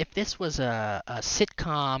was a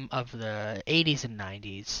sitcom of the 80s and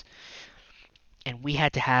 90s, and we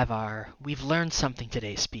had to have our "We've learned something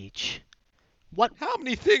today" speech, how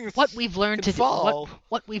many things what we've learned can fall?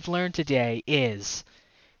 What we've learned today is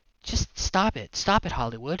just stop it,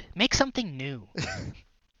 Hollywood, make something new.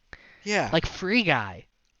 Yeah, like Free Guy,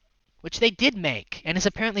 which they did make, and is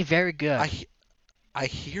apparently very good. I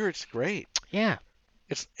hear it's great. Yeah,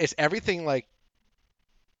 it's everything like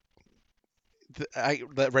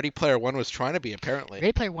the Ready Player One was trying to be. Apparently,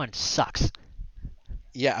 Ready Player One sucks.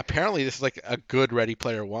 Yeah, apparently this is like a good Ready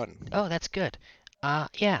Player One. Oh, that's good.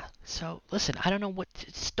 Yeah. So listen, I don't know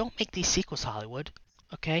just don't make these sequels, Hollywood.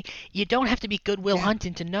 Okay? You don't have to be Good Will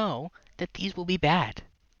Hunting to know that these will be bad.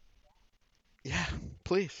 Yeah,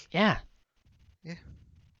 please. Yeah. Yeah.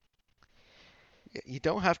 You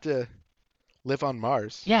don't have to live on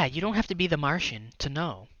Mars. Yeah, you don't have to be the Martian to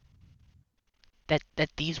know that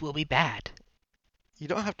these will be bad. You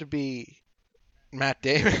don't have to be Matt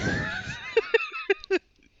Damon.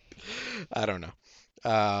 I don't know.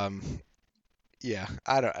 Yeah,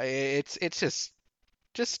 I don't. It's just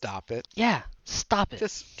stop it. Yeah, stop it.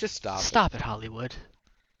 Just stop it. Stop it, Hollywood.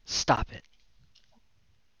 Stop it.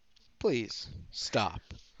 Please stop.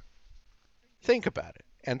 Think about it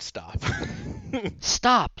and stop.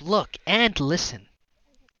 Stop, look, and listen.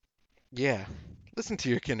 Yeah, listen to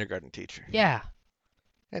your kindergarten teacher. Yeah.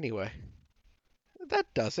 Anyway, that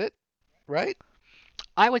does it, right?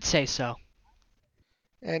 I would say so.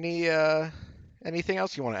 Anything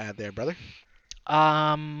else you want to add there, brother?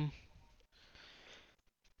 The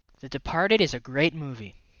Departed is a great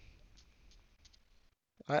movie.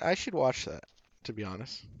 I should watch that, to be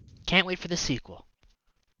honest. Can't wait for the sequel.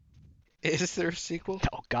 Is there a sequel?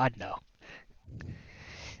 Oh God, no.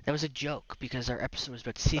 That was a joke because our episode was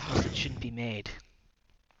about sequels that shouldn't be made.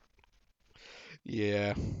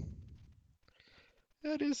 Yeah.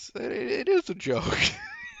 It is a joke.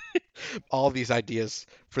 All these ideas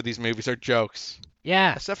for these movies are jokes,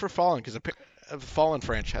 Yeah. except for Fallen, because the Fallen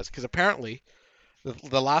franchise, because apparently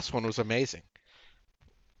the last one was amazing.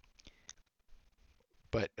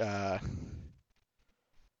 But Gerard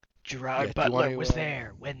yeah, do you want Butler to? was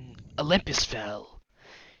there when Olympus fell.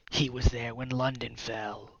 He was there when London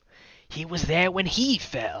fell. He was there when he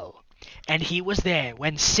fell. And he was there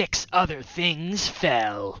when 6 other things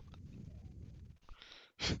fell.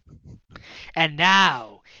 And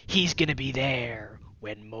now he's gonna be there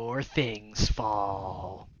when more things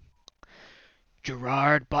fall.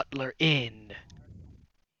 Gerard Butler in.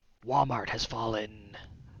 Walmart has fallen.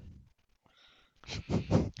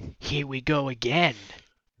 Here we go again.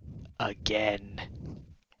 Again.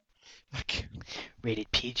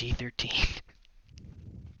 Rated PG-13.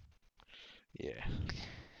 Yeah.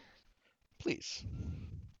 Please.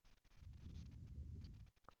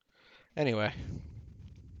 Anyway.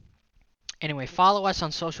 Anyway, follow us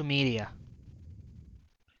on social media.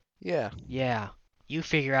 Yeah. Yeah. You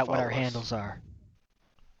figure out what our Follow us. handles are.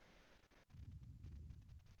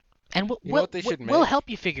 And You know what they should we'll make? help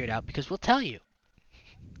you figure it out because we'll tell you.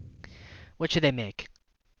 What should they make?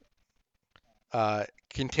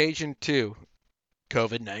 Contagion 2,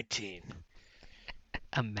 COVID-19.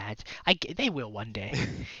 Imagine. They will one day.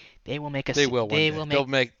 They will make a. They will one They day. will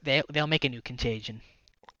make. They'll make a new Contagion.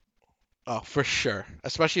 Oh, for sure.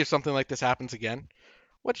 Especially if something like this happens again,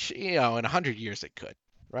 which, in 100 years it could,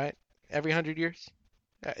 right? Every 100 years?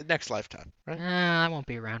 Next lifetime, right? I won't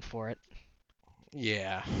be around for it.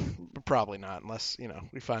 Yeah, probably not, unless,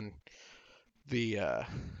 we find the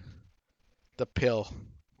pill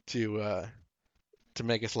to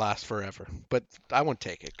make us last forever. But I won't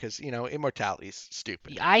take it because, immortality's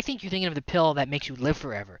stupid. I think you're thinking of the pill that makes you live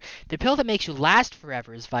forever. The pill that makes you last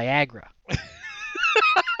forever is Viagra.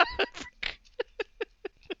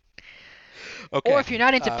 Okay. Or if you're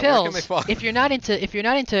not into where can they pills, follow- if you're not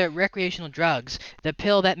into recreational drugs, the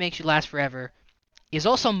pill that makes you last forever is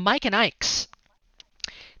also Mike and Ike's.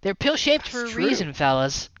 They're pill shaped for a That's true. reason,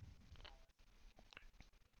 fellas.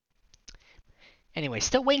 Anyway,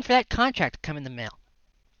 still waiting for that contract to come in the mail.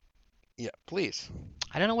 Yeah, please.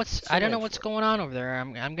 I don't know what's Still waiting for it. going on over there.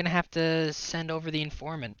 I'm gonna have to send over the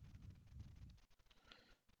informant.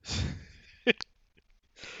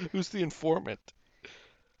 Who's the informant?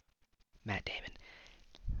 Matt Damon.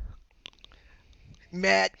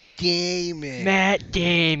 Matt Damon. Matt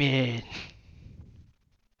Damon.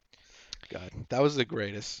 God, that was the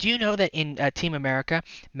greatest. Do you know that in Team America,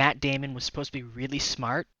 Matt Damon was supposed to be really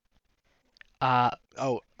smart?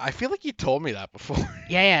 Oh, I feel like you told me that before.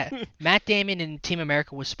 Yeah. Matt Damon in Team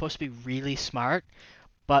America was supposed to be really smart,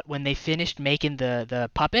 but when they finished making the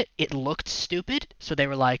puppet, it looked stupid. So they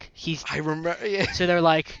were like, I remember. Yeah. So they're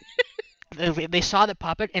like, they saw the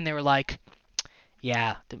puppet and they were like,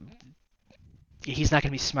 yeah, he's not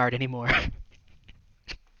gonna be smart anymore.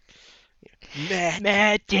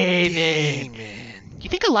 Matt Damon. Do you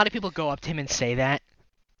think a lot of people go up to him and say that?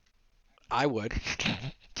 I would.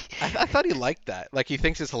 I thought he liked that. Like, he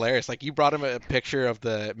thinks it's hilarious. Like, you brought him a picture of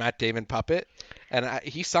the Matt Damon puppet, and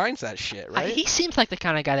he signs that shit, right? He seems like the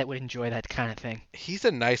kind of guy that would enjoy that kind of thing. He's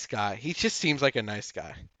a nice guy. He just seems like a nice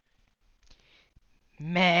guy.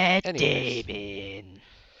 Matt Anyways. Damon.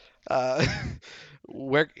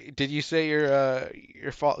 Where did you say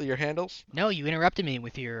your handles? No, you interrupted me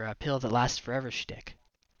with your pill that lasts forever shtick.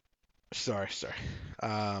 Sorry.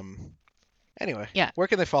 Anyway, Yeah. where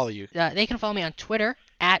can they follow you? They can follow me on Twitter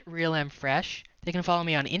 @RealMFresh. They can follow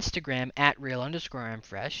me on Instagram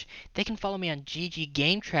 @Real_MFresh. They can follow me on GG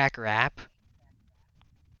Game Tracker app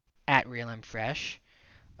 @RealMFresh.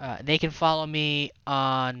 They can follow me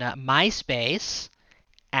on MySpace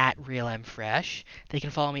 @RealMFresh. They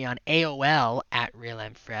can follow me on AOL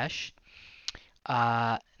 @RealMFresh.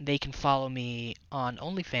 They can follow me on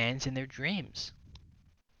OnlyFans in their dreams.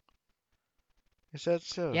 Is that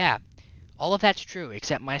so? Yeah, all of that's true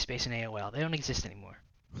except MySpace and AOL. They don't exist anymore.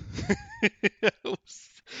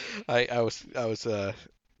 I was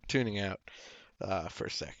tuning out for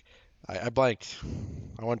a sec. I blanked.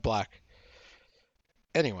 I went black.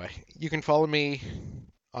 Anyway, you can follow me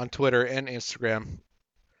on Twitter and Instagram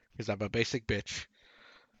because I'm a basic bitch.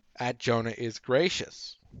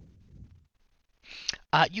 @JonahIsGracious.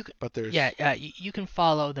 You can, But there's you can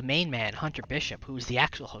follow the main man, Hunter Bishop, who is the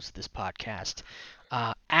actual host of this podcast,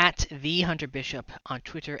 @TheHunterBishop on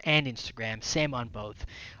Twitter and Instagram. Same on both.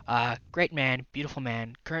 Great man, beautiful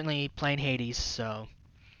man. Currently playing Hades, so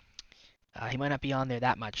He might not be on there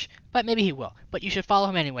that much, but maybe he will. But you should follow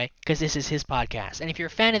him anyway, because this is his podcast. And if you're a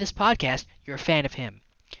fan of this podcast, you're a fan of him.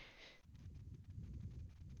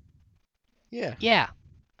 Yeah. Yeah.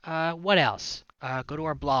 What else? Go to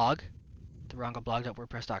our blog,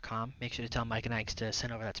 therongoblog.wordpress.com. Make sure to tell Mike and Ike to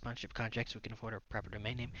send over that sponsorship contract so we can afford a proper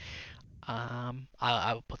domain name.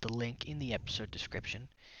 I will put the link in the episode description.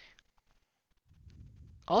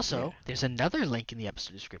 Also, Yeah. there's another link in the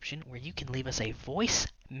episode description where you can leave us a voice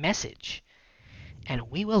message, and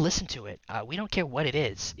we will listen to it. We don't care what it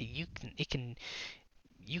is. You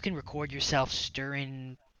can record yourself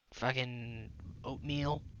stirring fucking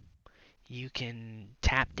oatmeal. You can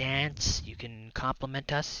tap dance. You can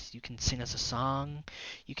compliment us. You can sing us a song.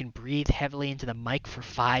 You can breathe heavily into the mic for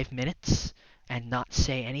 5 minutes and not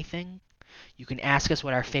say anything. You can ask us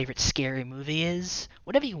what our favorite scary movie is.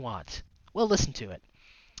 Whatever you want. We'll listen to it.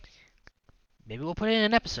 Maybe we'll put it in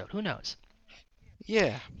an episode. Who knows?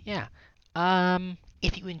 Yeah. Yeah.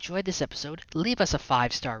 If you enjoyed this episode, leave us a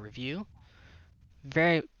 5-star review.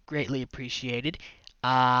 Very greatly appreciated.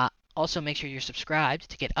 Also, make sure you're subscribed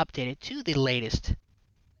to get updated to the latest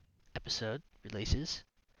episode releases.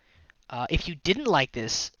 If you didn't like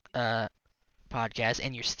this podcast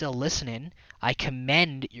and you're still listening, I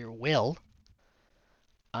commend your will.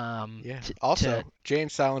 Yeah. Also, Jay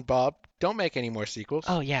and Silent Bob, don't make any more sequels.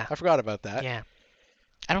 Oh, yeah. I forgot about that. Yeah.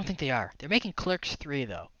 I don't think they are. They're making Clerks 3,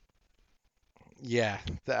 though. Yeah.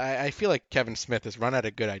 I feel like Kevin Smith has run out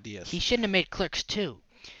of good ideas. He shouldn't have made Clerks 2.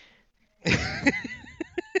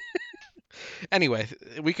 Anyway,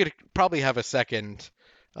 we could probably have a second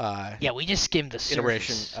Yeah, we just skimmed the surface.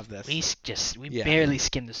 iteration of this. We Yeah. barely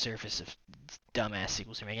skimmed the surface of dumbass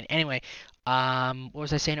sequels they're making. Anyway, what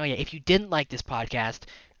was I saying? Oh yeah, if you didn't like this podcast,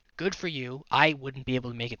 good for you. I wouldn't be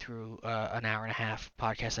able to make it through an hour and a half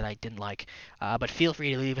podcast that I didn't like. But feel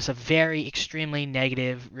free to leave us a very extremely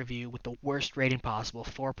negative review with the worst rating possible,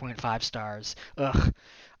 4.5 stars. Ugh.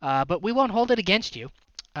 But we won't hold it against you.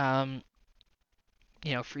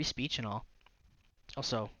 Free speech and all.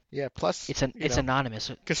 Also, Yeah, plus it's anonymous.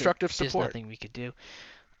 So constructive there's support. nothing we could do.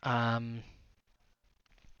 I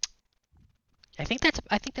think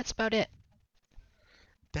that's about it.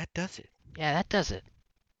 That does it. Yeah, that does it.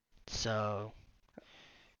 So,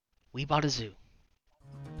 we bought a zoo.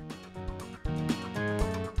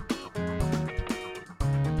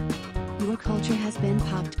 Your culture has been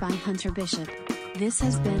popped by Hunter Bishop. This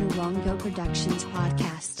has been a Wrong Go Productions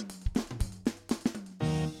podcast.